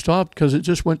not really stopped because it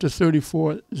just went to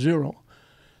 34:0.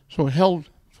 So it held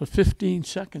for 15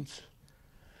 seconds,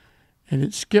 and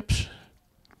it skips.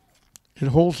 It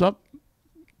holds up,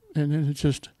 and then it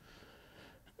just,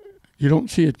 you don't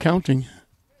see it counting,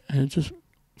 and it just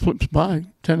flips by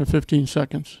 10 or 15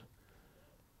 seconds.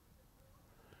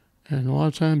 And a lot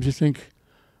of times you think,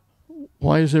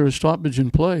 why is there a stoppage in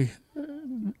play?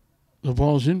 The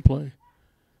ball's in play.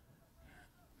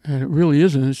 And it really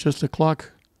isn't. It's just the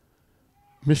clock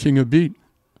missing a beat.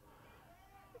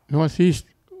 Northeast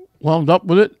wound up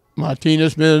with it.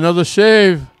 Martinez made another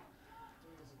save.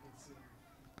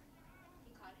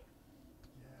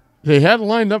 They had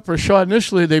lined up for a shot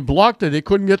initially. They blocked it. They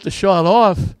couldn't get the shot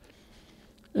off.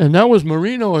 And that was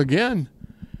Marino again.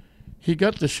 He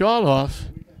got the shot off.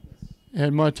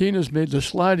 And Martinez made the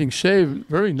sliding save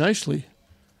very nicely.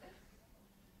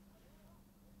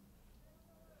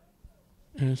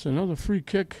 And it's another free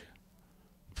kick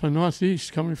for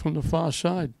Northeast coming from the far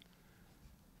side.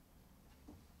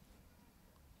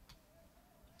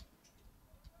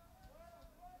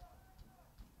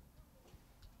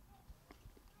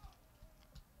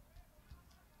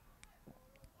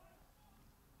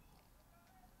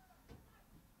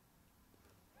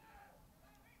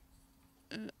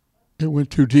 It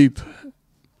went too deep.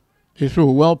 They threw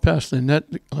it well past the net.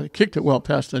 They kicked it well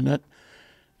past the net,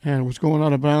 and it was going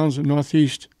out of bounds. And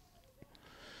Northeast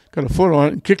got a foot on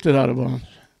it and kicked it out of bounds.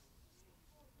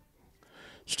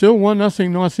 Still 1-0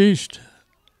 Northeast.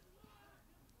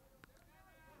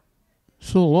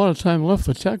 Still a lot of time left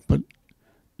for Tech, but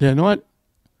they're not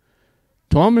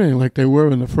dominating like they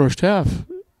were in the first half.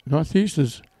 Northeast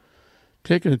is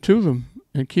taking it to them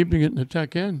and keeping it in the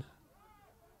Tech end.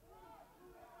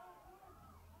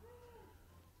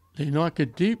 They knock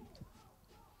it deep,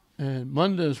 and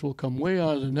Mundez will come way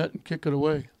out of the net and kick it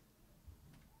away.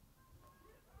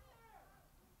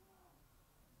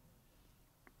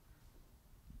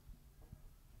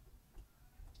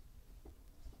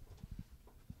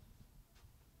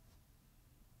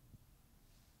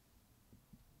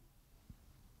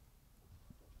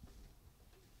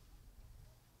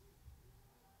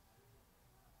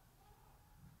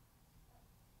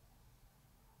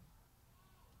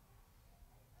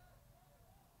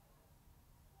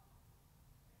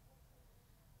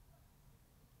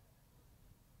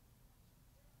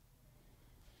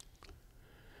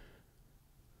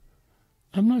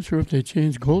 I'm not sure if they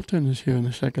changed goaltenders here in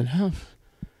the second half.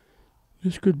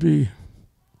 This could be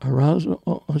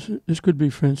this could be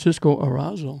Francisco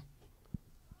Arazo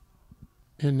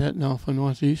in net now for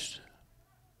Northeast.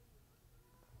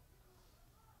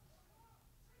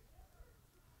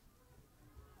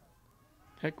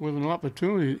 Heck, with an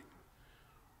opportunity,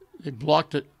 they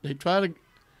blocked it. They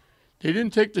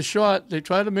didn't take the shot. They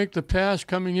tried to make the pass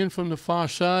coming in from the far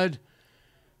side,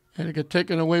 and it got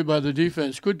taken away by the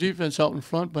defense. Good defense out in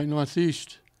front by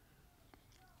Northeast.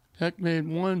 Heck made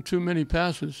one too many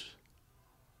passes.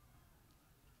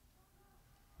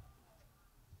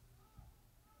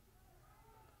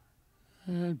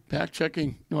 And back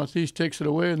checking. Northeast takes it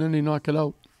away, and then they knock it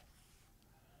out.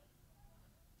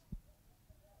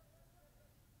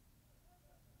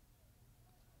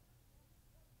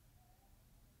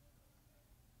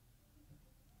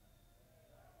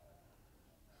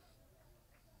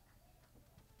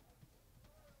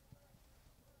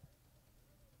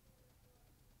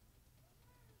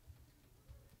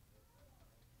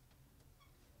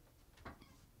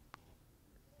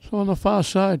 So on the far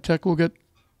side, Tech will get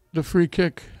the free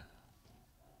kick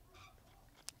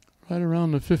right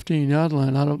around the 15-yard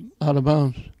line, out of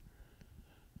bounds.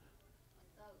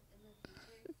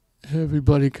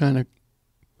 Everybody kind of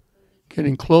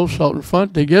getting close out in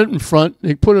front. They get it in front.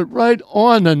 They put it right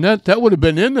on the net. That would have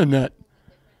been in the net.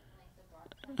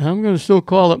 I'm going to still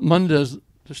call it Mendez,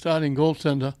 the starting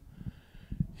goaltender.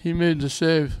 He made the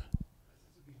save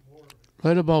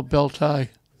right about LVTI.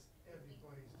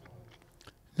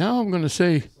 Now I'm going to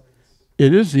say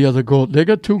it is the other goal. They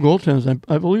got two goaltenders.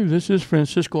 I believe this is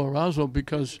Francisco Arazo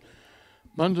because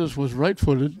Mendez was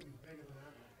right-footed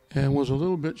and was a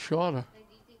little bit shorter.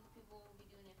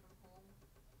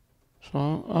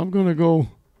 So I'm going to go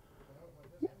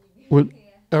with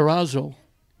Arazo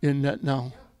in net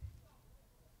now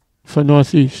for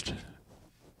Northeast.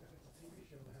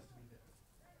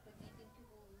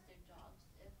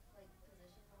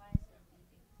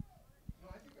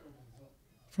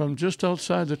 From just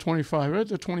outside the 25, right at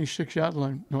the 26-yard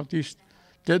line, Northeast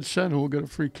dead center will get a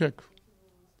free kick.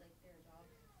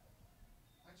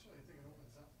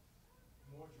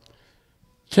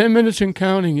 10 minutes and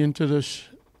counting into this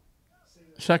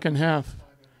second half.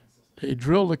 They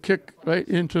drill the kick right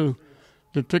into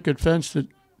the picket fence that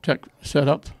Tech set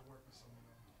up.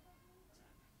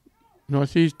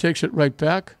 Northeast takes it right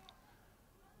back.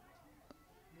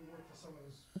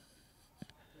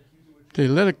 They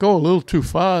let it go a little too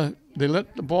far. They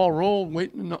let the ball roll,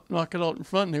 wait and knock it out in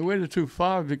front, and they waited too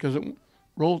far because it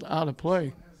rolled out of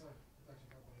play.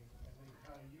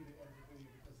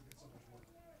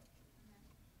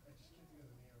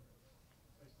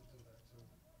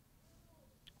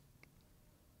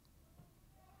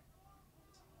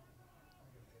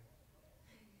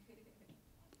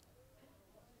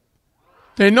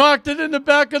 They knocked it in the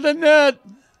back of the net.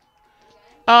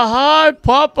 A high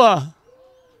pop-up.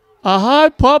 A high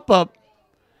pop-up.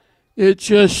 It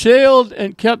just sailed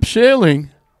and kept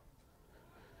sailing.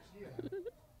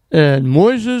 And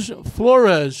Moises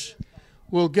Flores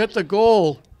will get the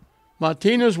goal.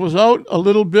 Martinez was out a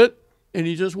little bit, and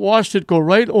he just watched it go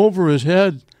right over his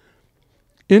head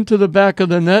into the back of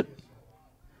the net.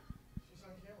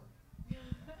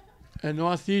 And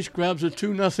Northeast grabs a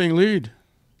 2-0 lead.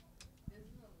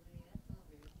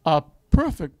 A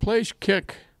perfect place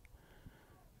kick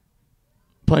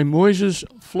by Moises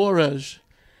Flores.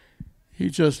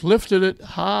 He just lifted it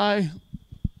high.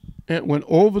 It went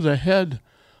over the head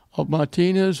of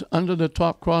Martinez, under the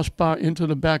top crossbar, into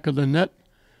the back of the net.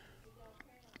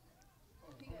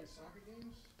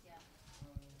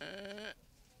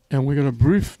 And we're going to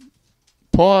brief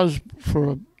pause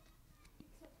for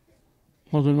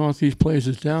while the Northeast plays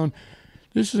is down.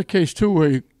 This is a case, too,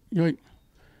 where you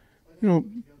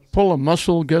pull a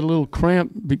muscle, get a little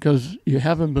cramp because you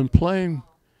haven't been playing,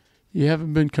 you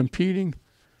haven't been competing.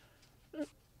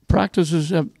 Practices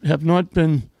have not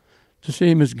been the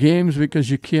same as games because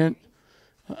you can't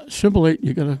assimilate.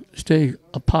 You got to stay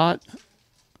apart.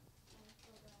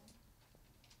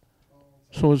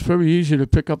 So it's very easy to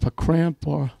pick up a cramp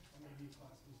or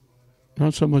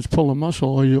not so much pull a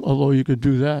muscle, although you could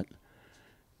do that.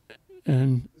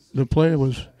 And the player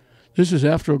was, this is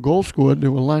after a goal scored, they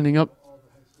were lining up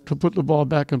to put the ball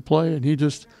back in play, and he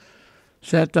just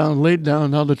sat down, laid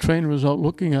down. Now the trainer was out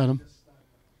looking at him.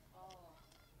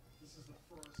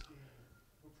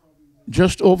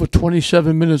 Just over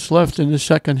 27 minutes left in the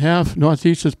second half.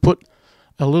 Northeast has put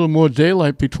a little more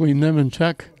daylight between them and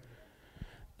Tech.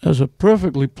 As a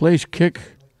perfectly placed kick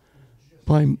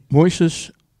by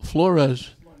Moises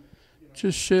Flores.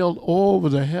 Just sailed over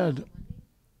the head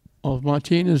of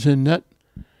Martinez in net.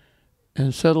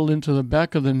 and settled into the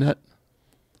back of the net.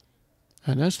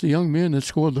 And that's the young man that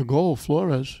scored the goal,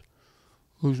 Flores,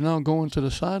 who's now going to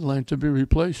the sideline to be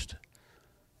replaced.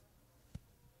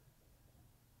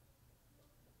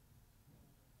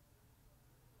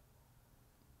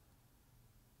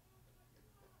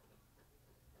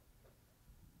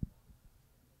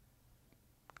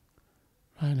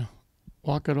 Trying to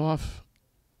walk it off.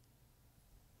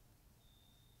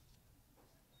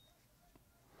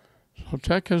 So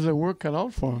Tech has their work cut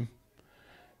out for them.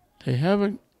 They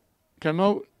haven't come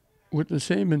out with the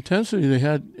same intensity they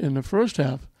had in the first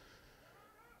half.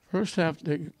 First half,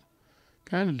 they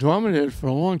kind of dominated for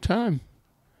a long time.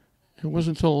 It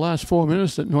wasn't until the last 4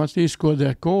 minutes that Northeast scored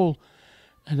that goal,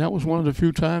 and that was one of the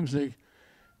few times they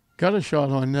got a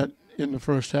shot on net in the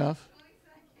first half.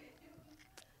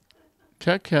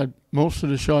 Tech had most of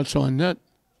the shots on net.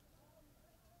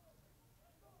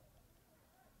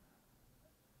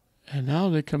 And now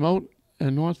they come out,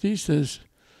 and Northeast has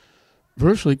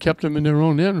virtually kept them in their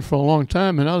own end for a long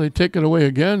time, and now they take it away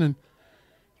again and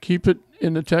keep it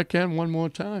in the Tech end one more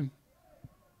time.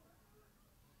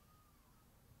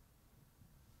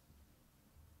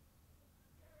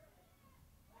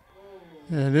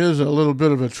 It is a little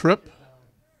bit of a trip.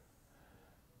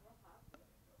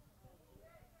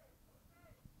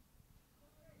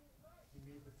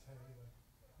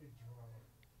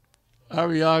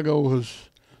 Arriago was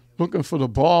looking for the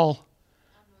ball.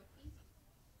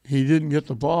 He didn't get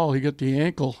the ball. He got the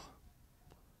ankle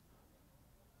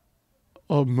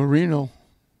of Marino.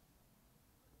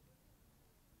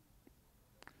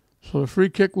 So the free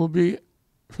kick will be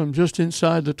from just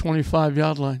inside the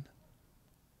 25-yard line.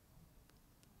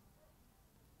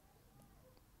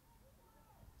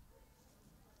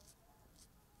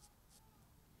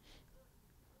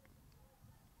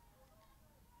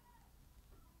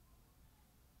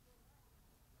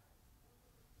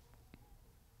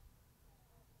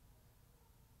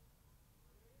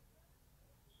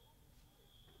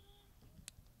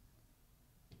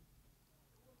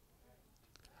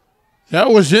 That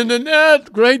was in the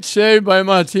net. Great save by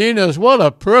Martinez. What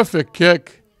a perfect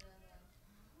kick.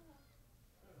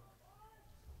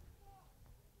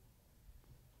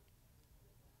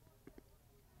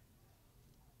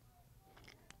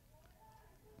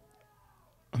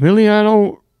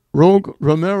 Emiliano Rogue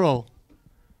Romero.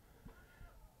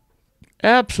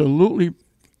 Absolutely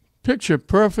picture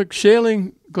perfect.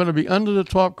 Sailing going to be under the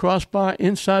top crossbar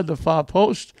inside the far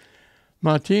post.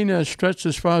 Martinez stretched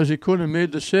as far as he could and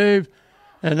made the save.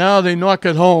 And now they knock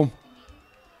it home.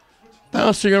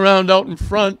 Bouncing around out in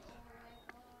front.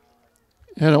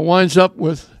 And it winds up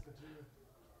with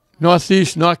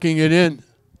Northeast knocking it in.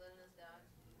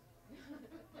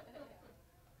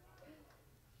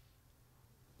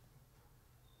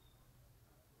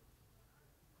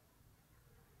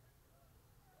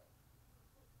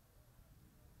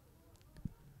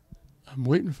 I'm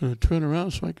waiting for the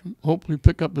turnaround so I can hopefully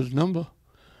pick up his number.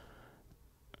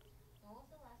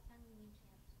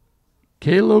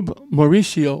 Caleb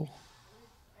Mauricio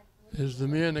is the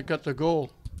man that got the goal.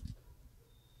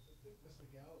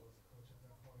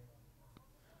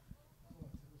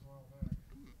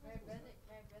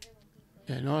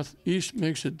 And Northeast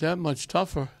makes it that much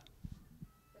tougher.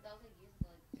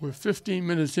 We're 15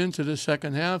 minutes into the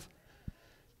second half.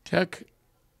 Tech,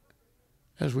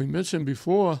 as we mentioned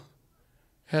before,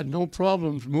 had no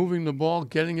problems moving the ball,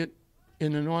 getting it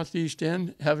in the Northeast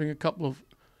end, having a couple of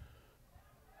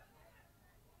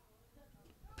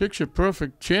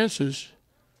picture-perfect chances,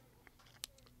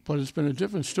 but it's been a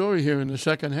different story here in the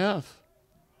second half.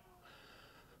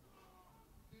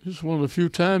 This is one of the few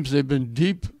times they've been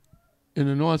deep in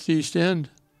the Northeast end.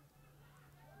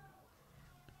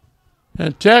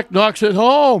 And Tech knocks it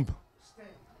home.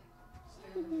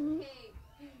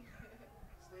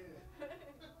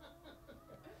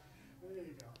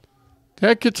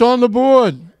 Tech gets on the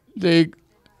board. They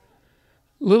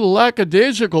little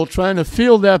lackadaisical trying to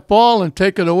field that ball and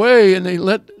take it away, and they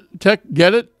let Tech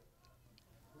get it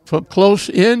from close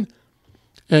in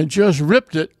and just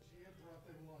ripped it.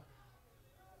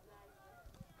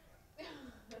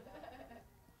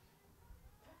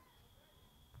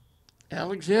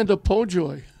 Alexander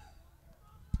Pojoy.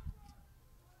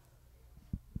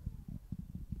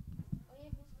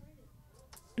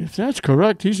 If that's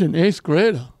correct, he's an 8th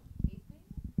grader.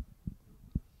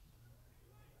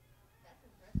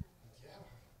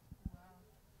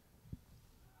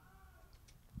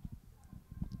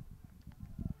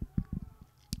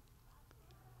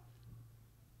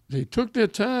 They took their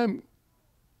time.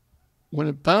 When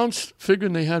it bounced,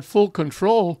 figuring they had full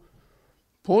control,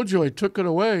 Pojoy took it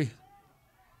away.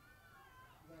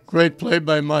 Great play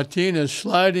by Martinez,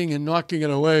 sliding and knocking it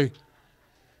away.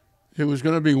 It was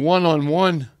going to be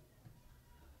 1-on-1.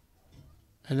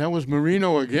 And that was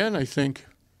Marino again, I think.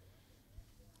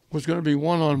 Was going to be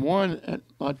 1-on-1. And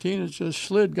Martinez just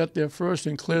slid, got there first,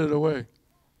 and cleared it away.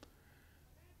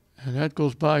 And that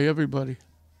goes by everybody.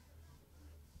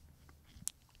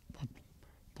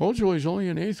 Pojoy's only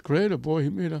an 8th grader. Boy,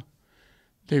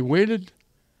 they waited,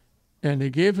 and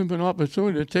they gave him an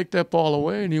opportunity to take that ball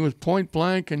away, and he was point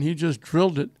blank, and he just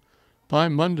drilled it by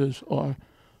Munders or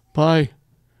by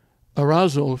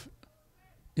Arazo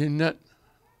in net.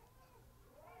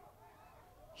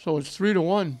 So it's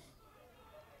 3-1.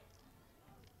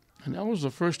 And that was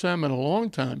the first time in a long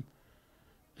time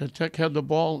that Tech had the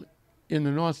ball in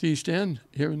the northeast end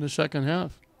here in the second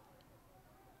half.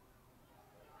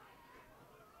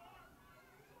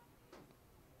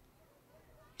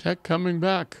 Tech coming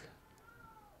back.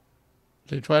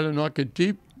 They try to knock it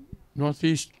deep.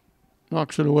 Northeast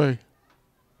knocks it away.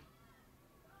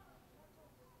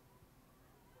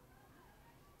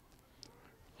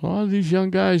 A lot of these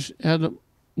young guys had to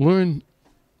learn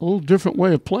a little different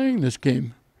way of playing this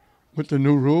game with the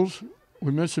new rules.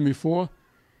 We mentioned before,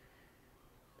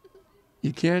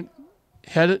 you can't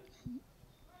head it.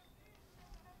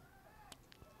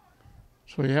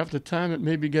 So you have to time it,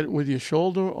 maybe get it with your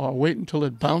shoulder or wait until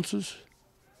it bounces.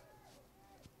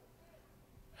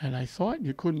 And I thought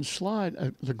you couldn't slide.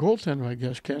 The goaltender, I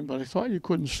guess, can, but I thought you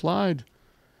couldn't slide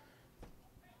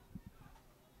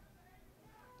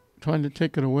trying to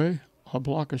take it away or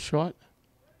block a shot.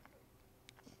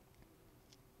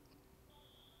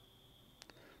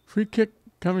 Free kick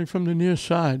coming from the near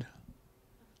side.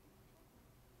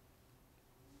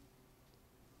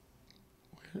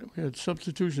 We had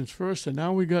substitutions first, and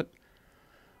now we got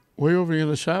way over the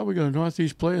other side. We got a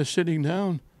northeast player sitting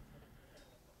down.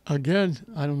 Again,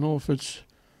 I don't know if it's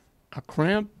a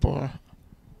cramp or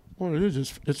what it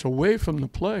is. It's away from the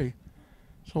play.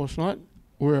 So it's not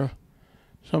where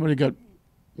somebody got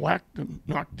whacked and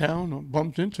knocked down or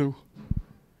bumped into.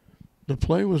 The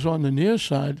play was on the near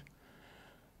side,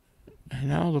 and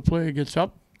now the player gets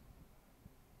up,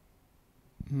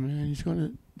 and he's going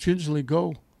to gingerly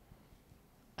go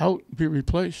out, be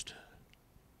replaced.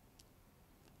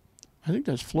 I think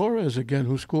that's Flores again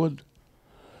who scored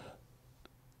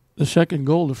the second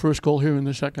goal, the first goal here in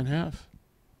the second half.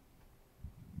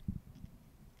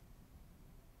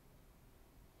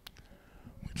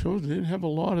 Which shows they didn't have a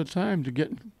lot of time to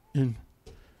get in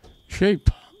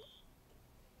shape.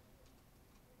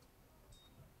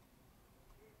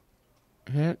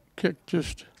 That kick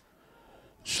just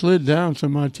slid down to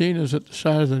Martinez at the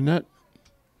side of the net.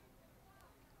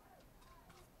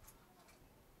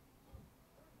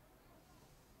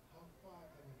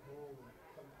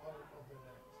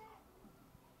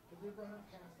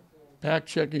 Back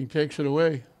checking takes it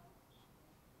away.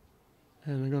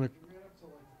 And they're going to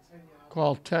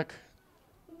call Tech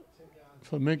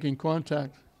for making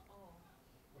contact.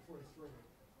 Yeah, but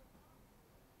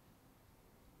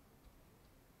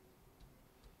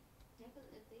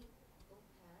if they go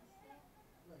past that,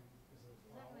 he's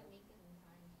not gonna make it in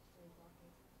time to block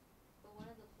it. But one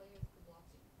of the players could block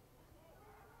it.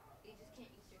 They just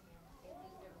can't use their hands. They have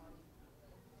to use their body.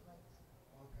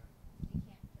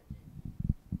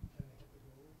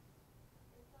 Legs.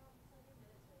 They can't touch it.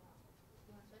 You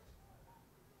wanna switch?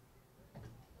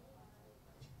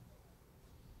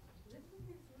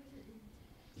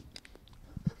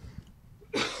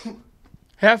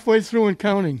 Halfway through and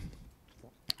counting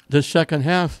the second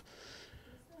half,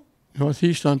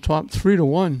 Northeast on top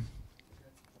 3-1.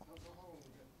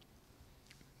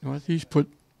 Northeast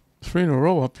put 3 in a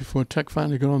row up before Tech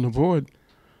finally got on the board,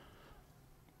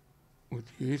 with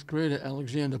the 8th grader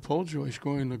Alexander Poljoy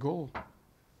scoring the goal.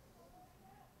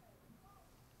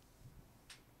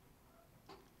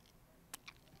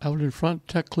 Out in front,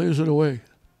 Tech clears it away.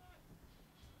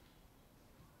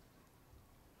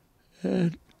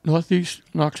 And Northeast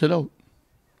knocks it out.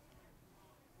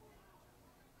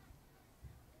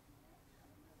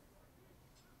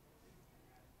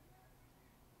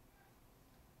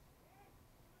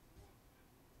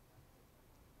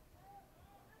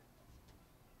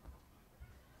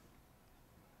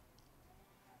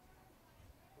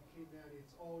 Okay, Maddie,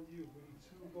 it's all you. We need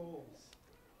 2 goals.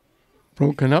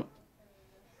 Broken up.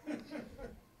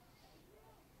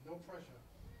 No pressure.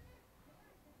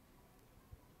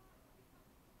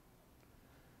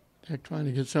 Tech trying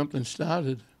to get something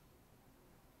started.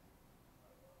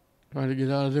 Trying to get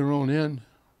out of their own end.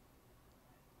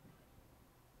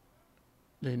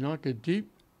 They knock it deep.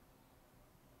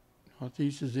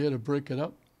 Northeast is there to break it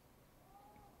up.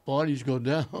 Bodies go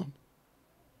down.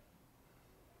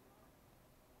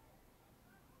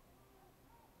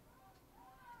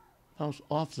 House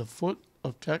off the foot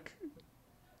of Tech.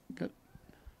 Got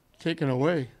taken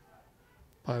away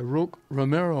by Roque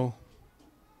Romero.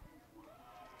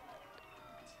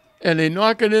 And they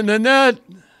knock it in the net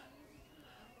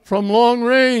from long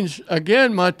range.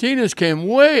 Again, Martinez came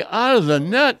way out of the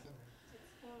net,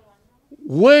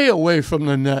 way away from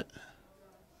the net.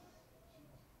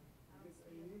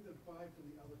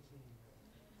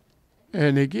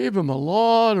 And they gave him a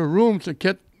lot of room to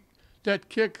get that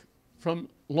kick from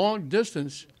long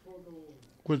distance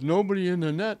with nobody in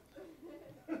the net.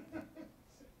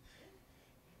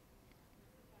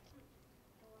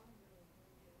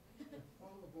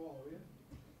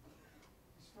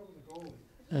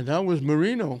 And that was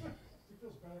Marino.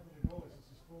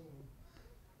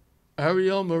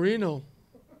 Ariel Marino.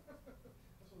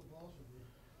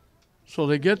 So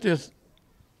they get this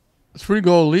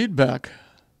 3-goal lead back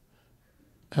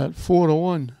at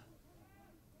 4-1.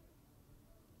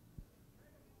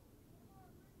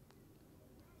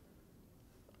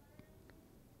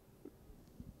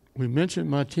 We mentioned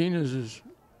Martinez is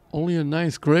only a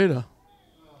 9th grader.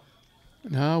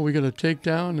 Now we got to take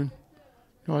down, and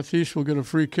Northeast will get a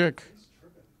free kick.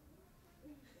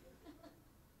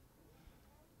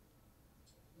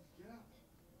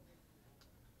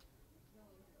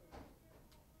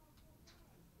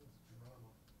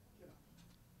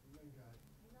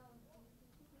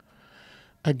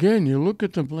 Again, you look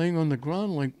at them playing on the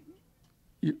ground like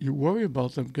you worry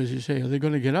about them because you say, are they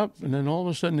going to get up? And then all of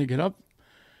a sudden they get up.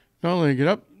 Not only get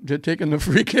up, they're taking the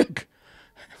free kick.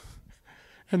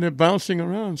 And they're bouncing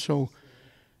around. So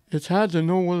it's hard to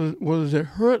know whether they're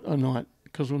hurt or not,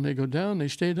 because when they go down, they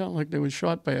stay down like they were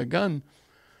shot by a gun.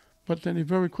 But then they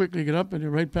very quickly get up and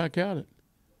they're right back at it.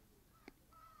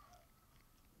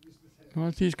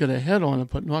 Northeast got a head on it,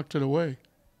 but knocked it away.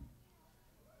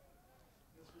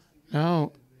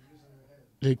 Now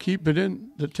they keep it in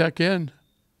the Tech end.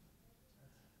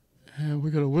 And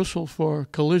we got a whistle for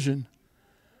collision.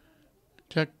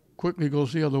 Tech quickly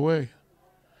goes the other way.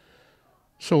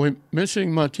 So we're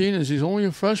missing Martinez. He's only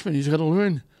a freshman. He's got to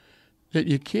learn that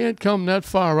you can't come that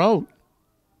far out.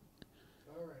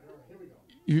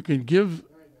 You can give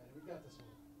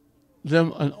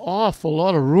them an awful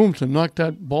lot of room to knock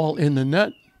that ball in the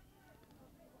net.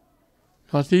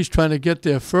 Northeast trying to get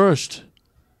there first.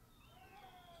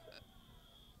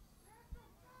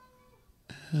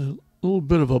 A little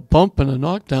bit of a bump and a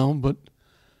knockdown, but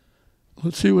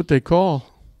let's see what they call.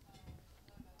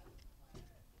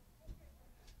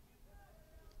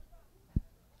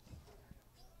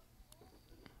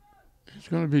 It's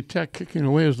going to be Tech kicking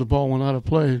away as the ball went out of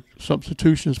play.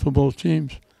 Substitutions for both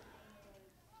teams.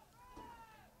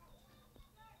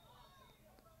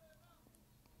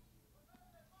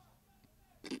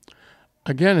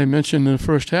 Again, I mentioned in the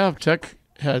first half, Tech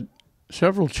had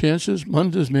several chances.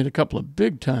 Mundas made a couple of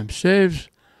big-time saves.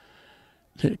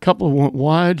 A couple went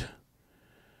wide.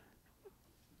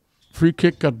 Free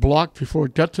kick got blocked before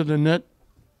it got to the net.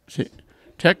 See,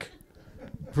 Tech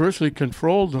virtually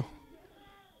controlled the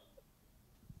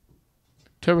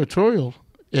territorial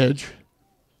edge.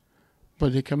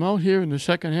 But they come out here in the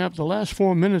second half. The last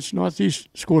 4 minutes, Northeast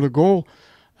scored a goal.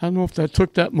 I don't know if that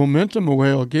took that momentum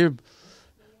away or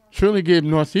certainly gave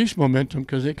Northeast momentum,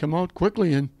 because they come out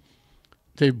quickly and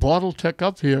they bottled Tech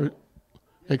up here,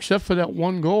 except for that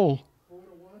one goal.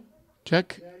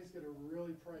 Tech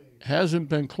hasn't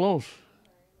been close.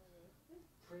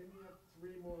 Pray me up 3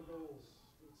 more goals.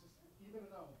 Let's just even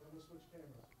it out. I'm going to switch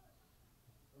cameras.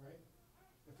 All right?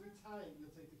 If we tie it, you'll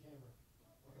take the camera.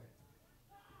 Okay.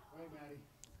 All right, Maddie.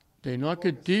 They knock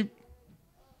it deep.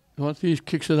 Northeast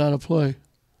kicks it out of play.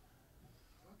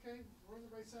 Okay, we're on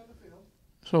the right side of the field.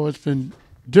 So it's been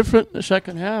different in the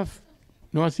second half.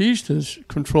 Northeast has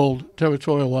controlled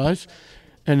territorial-wise,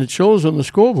 and it shows on the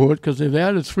scoreboard because they've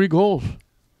added 3 goals.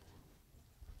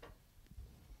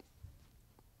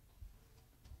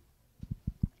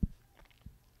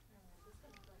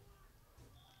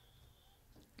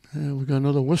 And we got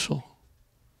another whistle.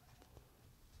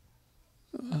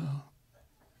 I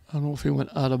don't know if he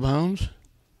went out of bounds,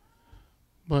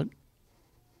 but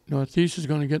Northeast is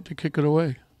going to get to kick it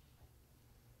away.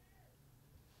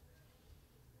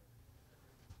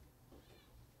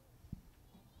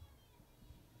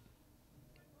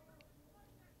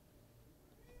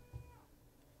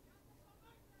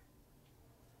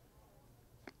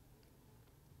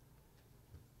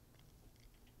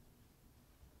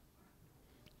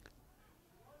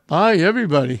 Hi,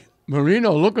 everybody.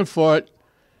 Marino looking for it.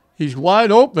 He's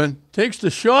wide open. Takes the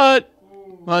shot.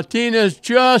 Martinez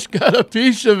just got a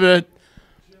piece of it.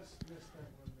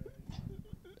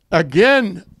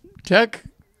 Again, Tech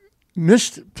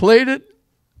played it.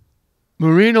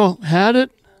 Marino had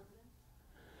it.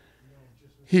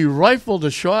 He rifled the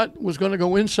shot, was going to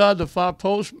go inside the far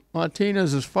post.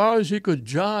 Martinez, as far as he could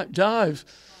dive,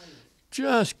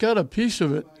 just got a piece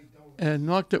of it and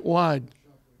knocked it wide.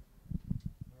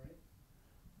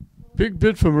 Big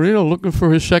bid for Marino, looking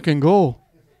for his second goal.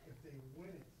 If they win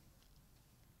it,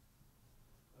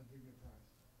 I'll give you a prize.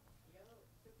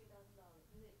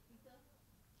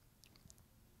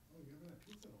 Oh, you haven't had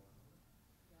pizza in a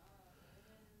while.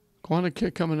 Corner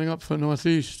kick coming up for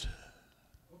Northeast.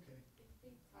 Okay.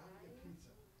 I'll get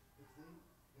pizza.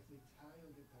 If they tie,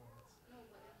 I'll get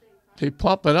donuts. They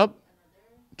pop it up.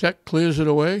 Tech clears it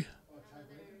away. Oh,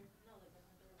 tiebreaker?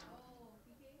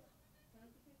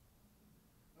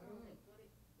 I don't know.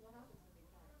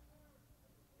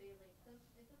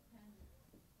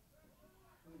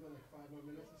 Only got like 5 more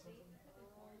minutes or something?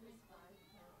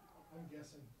 I'm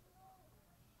guessing.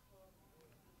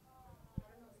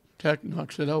 Tech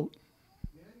knocks it out.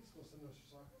 Yeah, he's supposed to know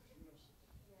soccer. He knows.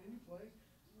 Didn't you play?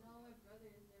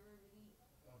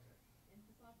 Okay.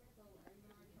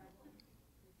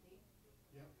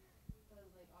 Yep.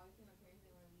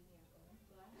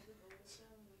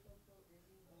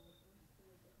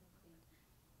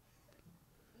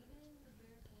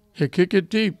 They kick it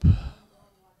deep.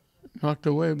 Knocked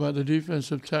away by the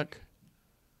defensive Tech.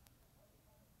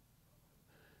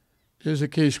 Here's a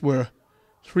case where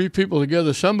 3 people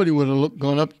together, somebody would have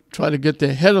gone up, try to get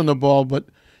their head on the ball, but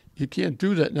you can't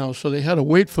do that now. So they had to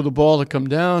wait for the ball to come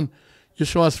down. You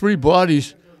saw 3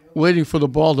 bodies waiting for the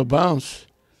ball to bounce.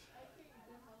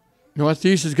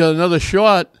 Northeast has got another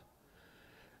shot.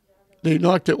 They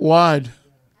knocked it wide.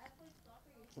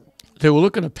 They were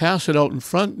looking to pass it out in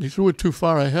front. They threw it too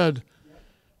far ahead.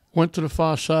 Went to the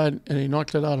far side, and he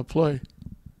knocked it out of play.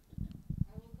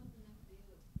 Were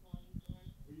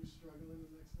you struggling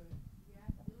the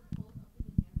next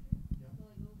day?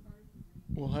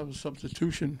 We'll have a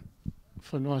substitution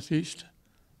for Northeast.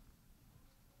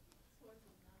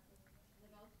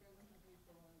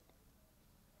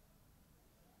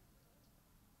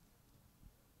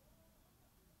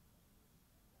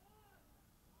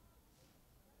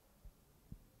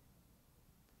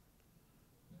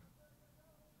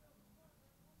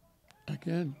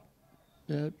 Again,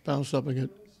 that bounced up and got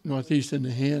Northeast in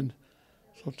the hand.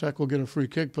 So Tech will get a free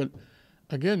kick. But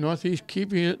again, Northeast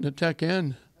keeping it in the Tech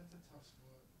end,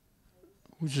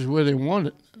 which is where they want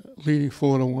it, leading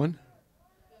 4-1.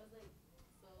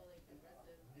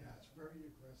 Yeah, it's very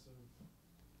aggressive.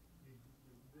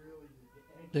 You really,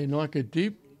 They knock it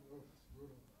deep.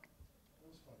 brutal. That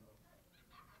was fun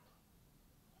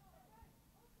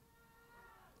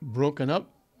though. Broken up.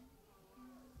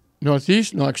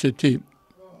 Northeast knocks it deep.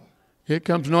 Here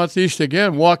comes Northeast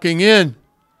again, walking in.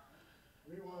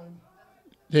 Rewind.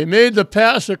 They made the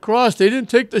pass across. They didn't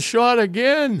take the shot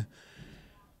again.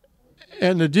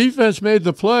 And the defense made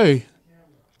the play.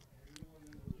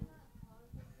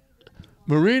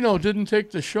 Marino didn't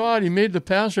take the shot. He made the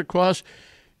pass across.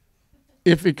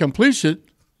 If he completes it,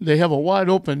 they have a wide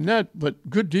open net, but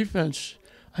good defense.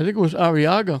 I think it was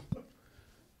Arriaga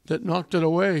that knocked it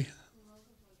away.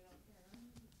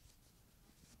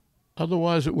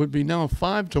 Otherwise, it would be now 5-1.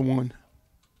 I don't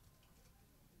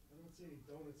see any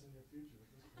donuts in your future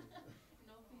at this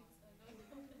point.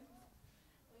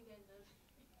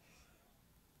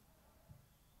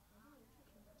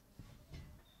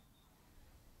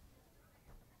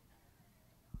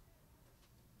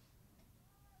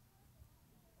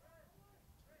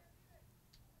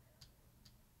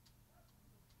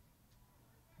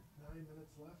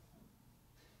 Minutes left.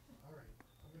 All right,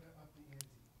 I'm gonna up the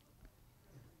ante.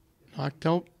 Knocked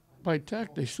out by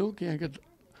Tech. They still can't get,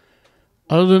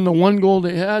 other than the 1 goal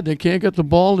they had, they can't get the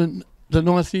ball in the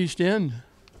Northeast end. Is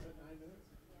that 9 minutes?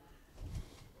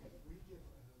 If we get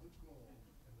another goal in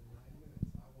the 9 minutes,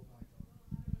 I will buy Coke.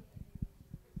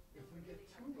 If we get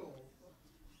 2 goals,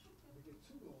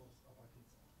 I'll buy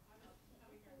pizza.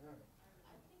 All right.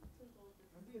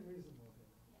 I'm being reasonable here.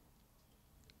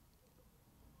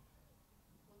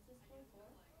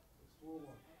 It's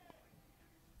 4-1.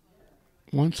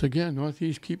 Once again,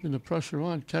 Northeast keeping the pressure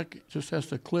on. Tech just has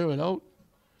to clear it out.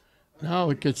 Now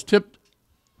it gets tipped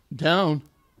down,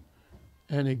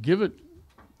 and they give it.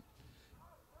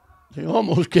 They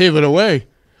almost gave it away.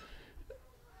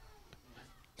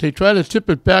 They try to tip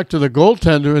it back to the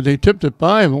goaltender, and they tipped it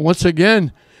by him. And once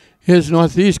again, here's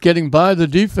Northeast getting by the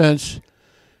defense.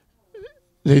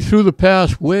 They threw the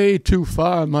pass way too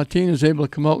far. Martinez able to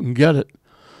come out and get it.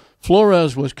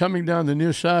 Flores was coming down the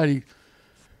near side. He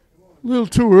a little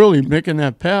too early making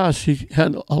that pass. He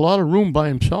had a lot of room by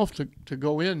himself to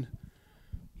go in,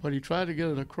 but he tried to get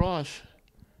it across.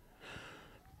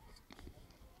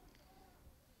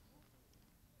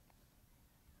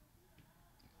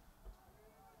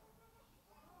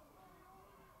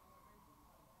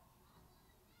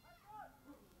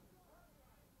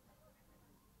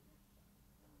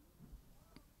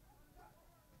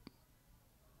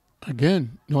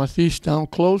 Again, Northeast down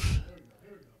close. Here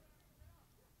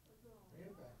we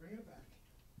go. Bring it back.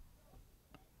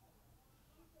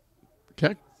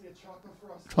 Tech See a chocolate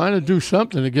frost. trying to do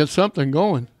something to get something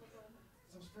going.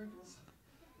 Some sprinkles.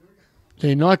 Here we go.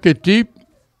 They knock it deep,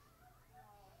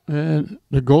 and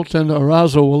the goaltender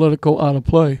Arazo will let it go out of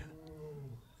play. I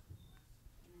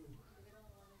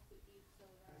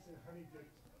say honey dip.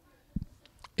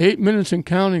 8 minutes and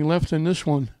counting left in this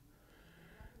one.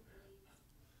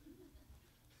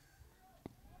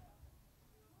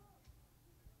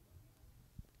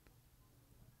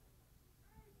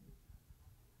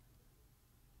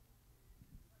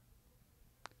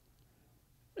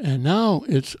 And now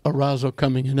it's Arazo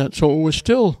coming in net. So it was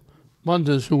still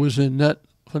Munders who was in net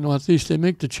for Northeast. They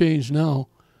make the change now.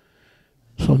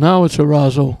 So now it's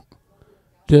Arazo,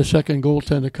 their second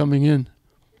goaltender, coming in.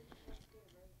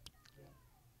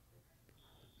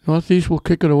 Northeast will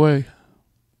kick it away.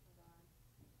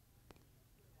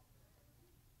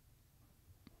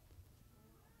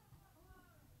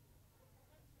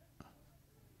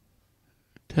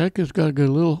 Tech has got to get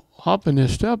a little hop in their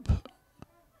step.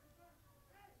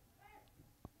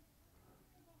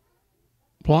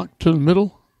 Block to the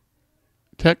middle.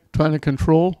 Tech trying to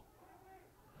control.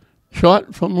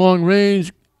 Shot from long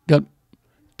range. Got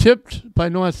tipped by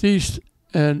Northeast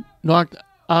and knocked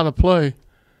out of play.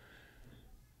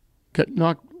 Got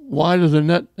knocked wide of the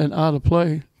net and out of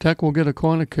play. Tech will get a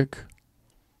corner kick.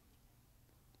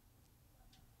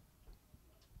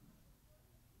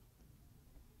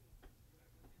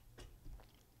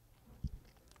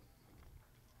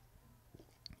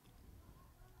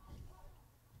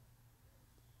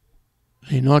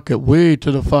 They knock it way to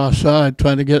the far side,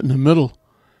 trying to get in the middle.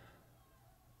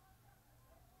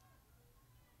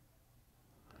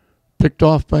 Picked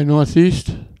off by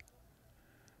Northeast.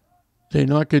 They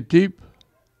knock it deep.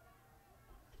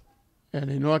 And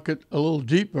they knock it a little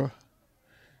deeper.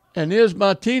 And there's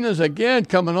Martinez again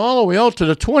coming all the way out to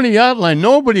the 20-yard line.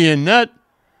 Nobody in net.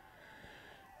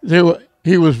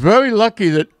 He was very lucky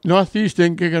that Northeast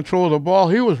didn't get control of the ball.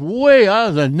 He was way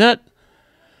out of the net.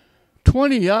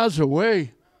 20 yards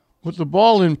away with the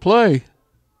ball in play.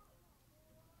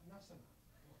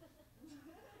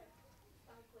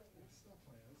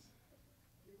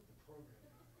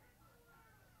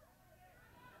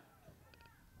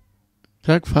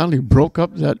 Tech finally broke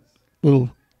up that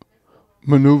little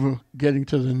maneuver getting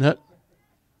to the net.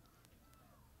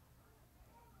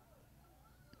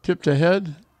 Tipped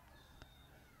ahead.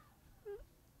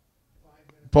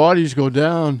 Bodies go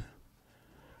down.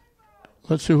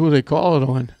 Let's see who they call it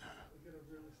on.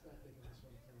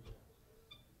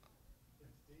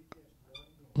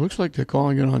 Looks like they're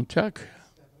calling it on Tech.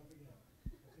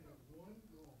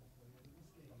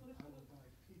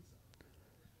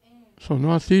 So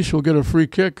Northeast will get a free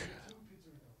kick.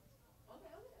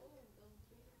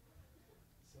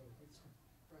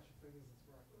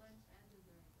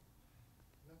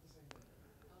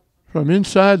 From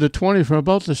inside the 20, from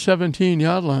about the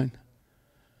 17-yard line.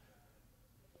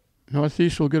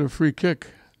 Northeast will get a free kick.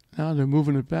 Now they're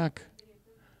moving it back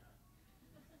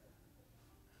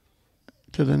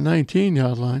to the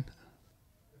 19-yard line.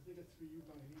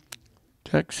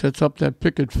 Tech sets up that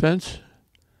picket fence.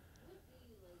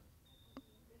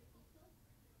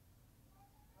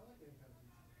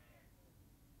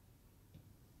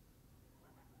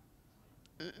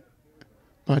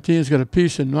 Martinez got a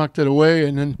piece and knocked it away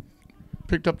and then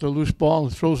picked up the loose ball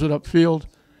and throws it upfield.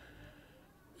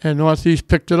 And Northeast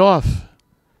picked it off.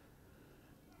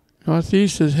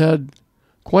 Northeast has had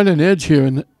quite an edge here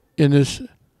in this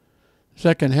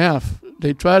second half.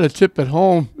 They tried to tip it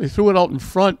home. They threw it out in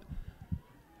front.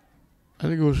 I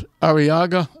think it was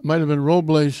Arriaga. It might have been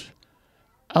Robles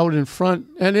out in front.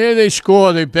 And there they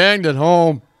score. They banged it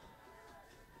home.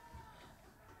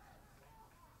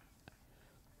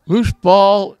 Loose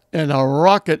ball and a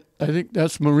rocket. I think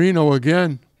that's Marino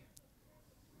again.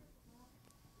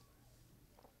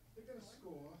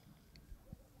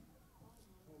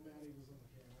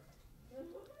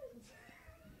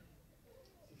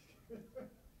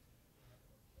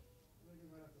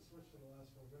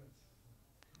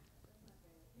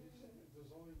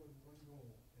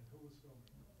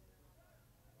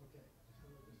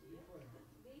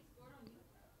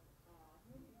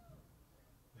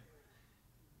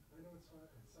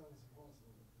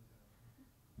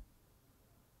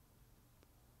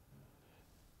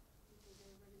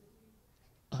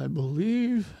 I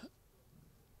believe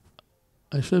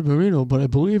I said Marino, but I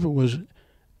believe it was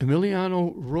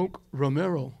Emiliano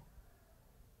Romero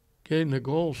getting the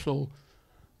goal. So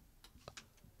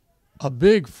a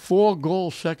big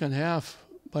 4-goal second half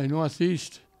by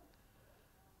Northeast.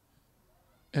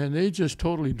 and they just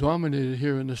totally dominated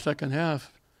here in the second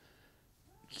half.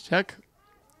 Tech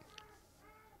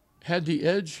had the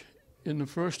edge in the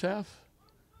first half,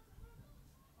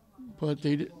 but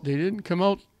they didn't come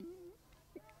out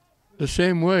the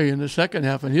same way in the second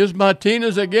half. And here's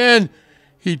Martinez again.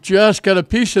 He just got a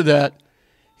piece of that.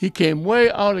 He came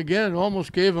way out again and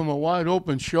almost gave him a wide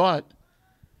open shot.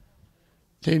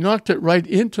 They knocked it right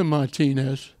into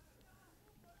Martinez.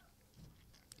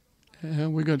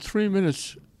 And we got 3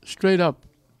 minutes straight up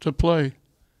to play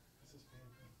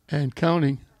and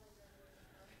counting.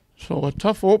 So a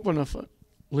tough opener for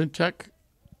Lynn Tech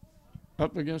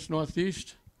up against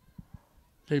Northeast.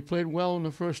 They played well in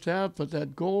the first half, but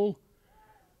that goal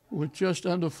with just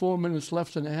under 4 minutes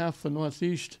left and a half for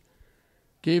Northeast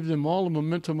gave them all the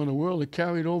momentum in the world. It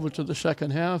carried over to the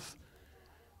second half.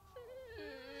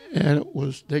 And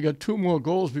they got 2 more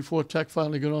goals before Tech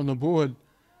finally got on the board.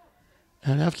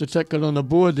 And after Tech got on the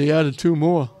board, they added 2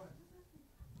 more.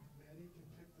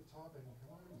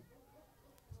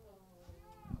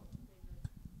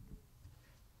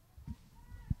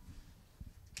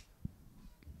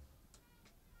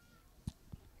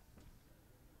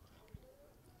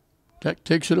 Tech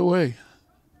takes it away.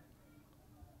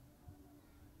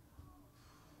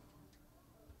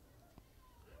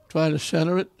 Trying to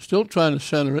center it, still trying to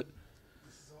center it.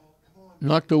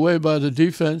 Knocked away by the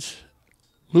defense.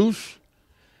 Loose.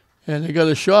 And they got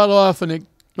a shot off and they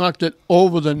knocked it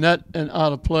over the net and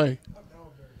out of play.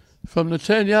 From the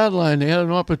 10-yard line, they had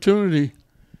an opportunity.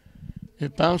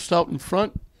 It bounced out in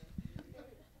front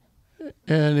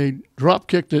and they drop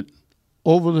kicked it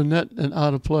over the net and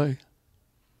out of play.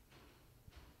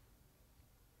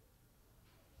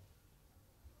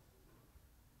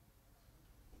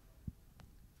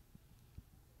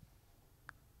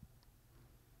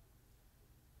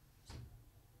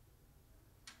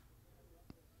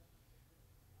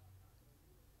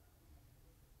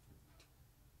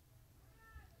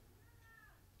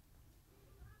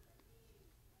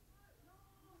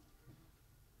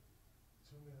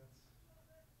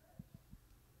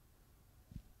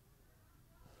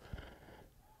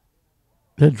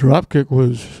 That drop kick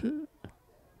was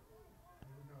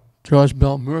Josh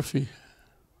Bell Murphy.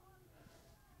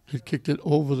 He kicked it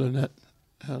over the net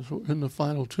as we're in the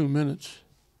final 2 minutes.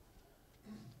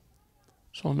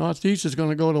 So Northeast is going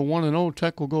to go to 1-0.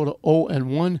 Tech will go to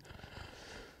 0-1.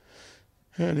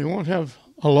 And they won't have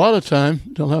a lot of time.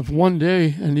 They'll have 1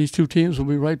 day, and these 2 teams will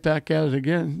be right back at it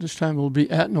again. This time it will be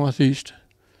at Northeast.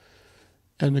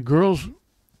 And the girls,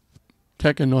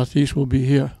 Tech and Northeast, will be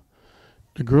here.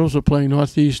 The girls are playing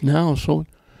Northeast now, so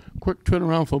quick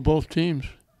turnaround for both teams.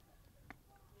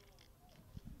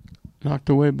 Knocked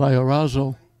away by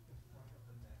Arazo.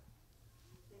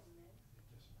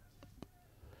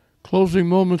 Closing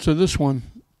moments of this one.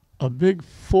 A big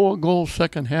 4-goal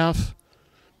second half.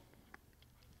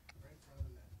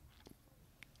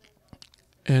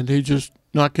 And they just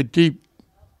knock it deep.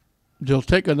 They'll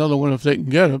take another one if they can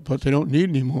get it, but they don't need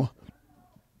any more.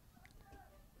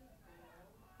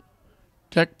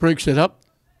 Tech breaks it up.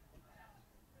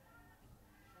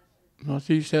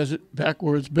 Northeast has it back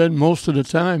where it's been most of the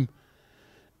time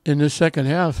in the second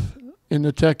half in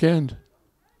the Tech end.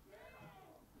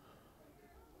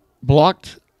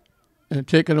 Blocked and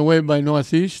taken away by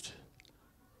Northeast.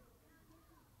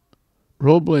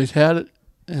 Robles had it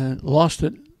and lost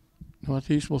it.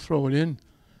 Northeast will throw it in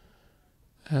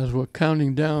as we're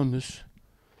counting down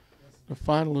the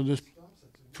final of this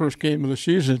first game of the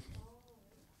season.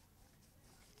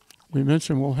 We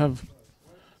mentioned we'll have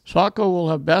soccer, we'll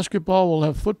have basketball, we'll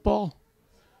have football.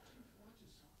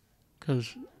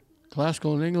 Because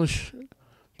Glasgow and English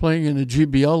playing in the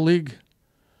GBL League.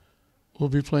 We'll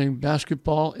be playing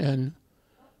basketball and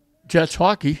Jets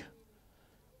hockey.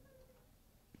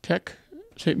 Tech,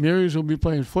 St. Mary's will be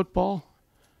playing football.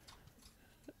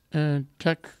 And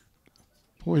Tech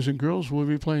boys and girls will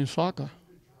be playing soccer.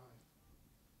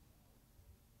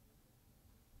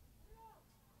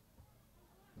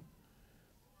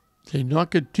 They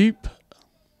knock it deep.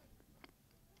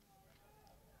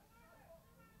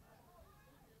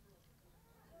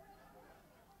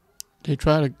 They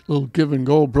tried a little give and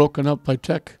go, broken up by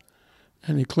Tech,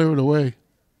 and they clear it away.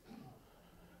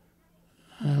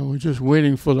 We're just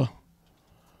waiting for the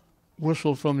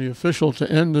whistle from the official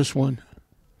to end this one.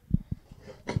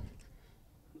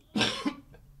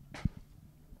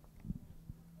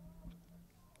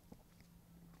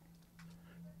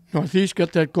 Northeast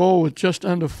got that goal with just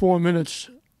under 4 minutes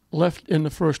left in the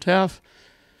first half.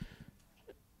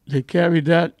 They carried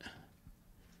that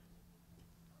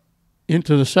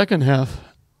into the second half.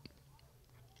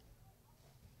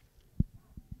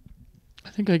 I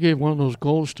think I gave one of those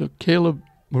goals to Caleb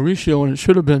Mauricio, and it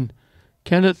should have been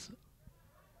Kenneth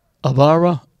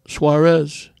Avara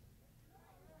Suarez.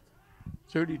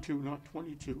 32, not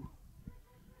 22. Come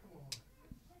on.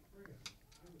 Bring it.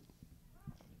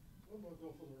 One more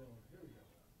goal for the road. Here we go.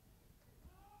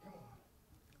 Come on.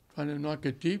 Trying to knock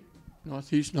it deep.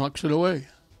 Northeast knocks it away.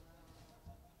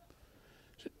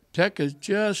 Tech has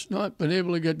just not been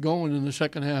able to get going in the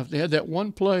second half. They had that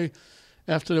one play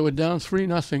after they were down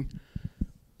 3-0,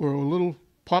 where a little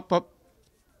pop-up,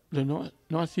 the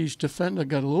Northeast defender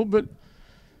got a little bit,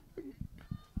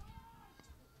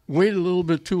 waited a little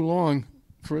bit too long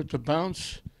for it to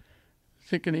bounce,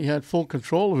 thinking he had full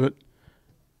control of it,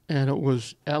 and it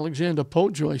was Alexander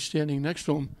Pojoy standing next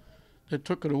to him that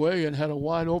took it away and had a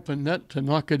wide open net to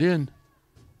knock it in.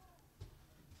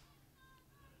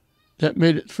 That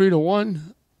made it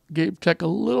 3-1, gave Tech a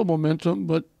little momentum,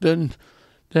 but then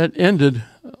that ended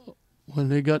when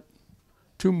they got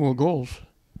 2 more goals.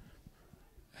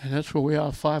 And that's where we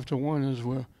are, 5-1, as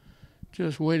we're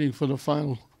just waiting for the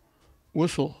final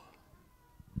whistle.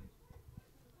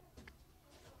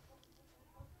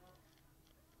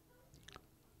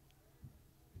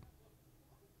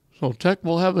 So Tech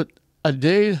will have a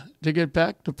day to get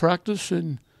back to practice,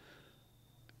 and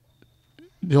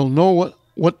they'll know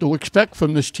what to expect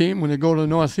from this team when they go to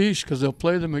Northeast, because they'll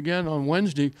play them again on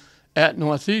Wednesday at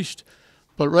Northeast.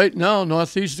 But right now,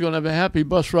 Northeast is going to have a happy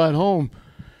bus ride home.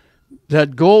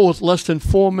 That goal with less than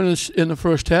 4 minutes in the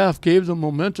first half gave them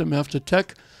momentum after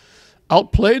Tech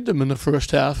outplayed them in the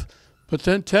first half. But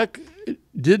then Tech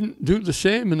didn't do the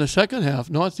same in the second half.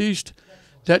 Northeast,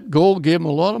 that goal gave them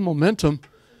a lot of momentum.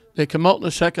 They come out in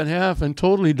the second half and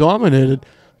totally dominated.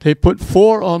 They put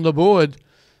 4 on the board.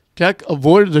 Tech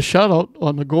avoided the shutout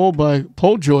on the goal by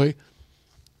Pojoy,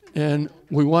 and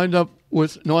we wind up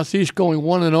with Northeast going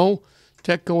 1-0,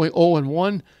 Tech going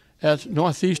 0-1, as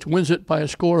Northeast wins it by a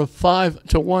score of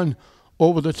 5-1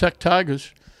 over the Tech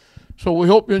Tigers. So we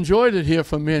hope you enjoyed it here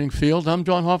from Manning Field. I'm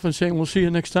John Hoffman saying we'll see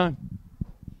you next time.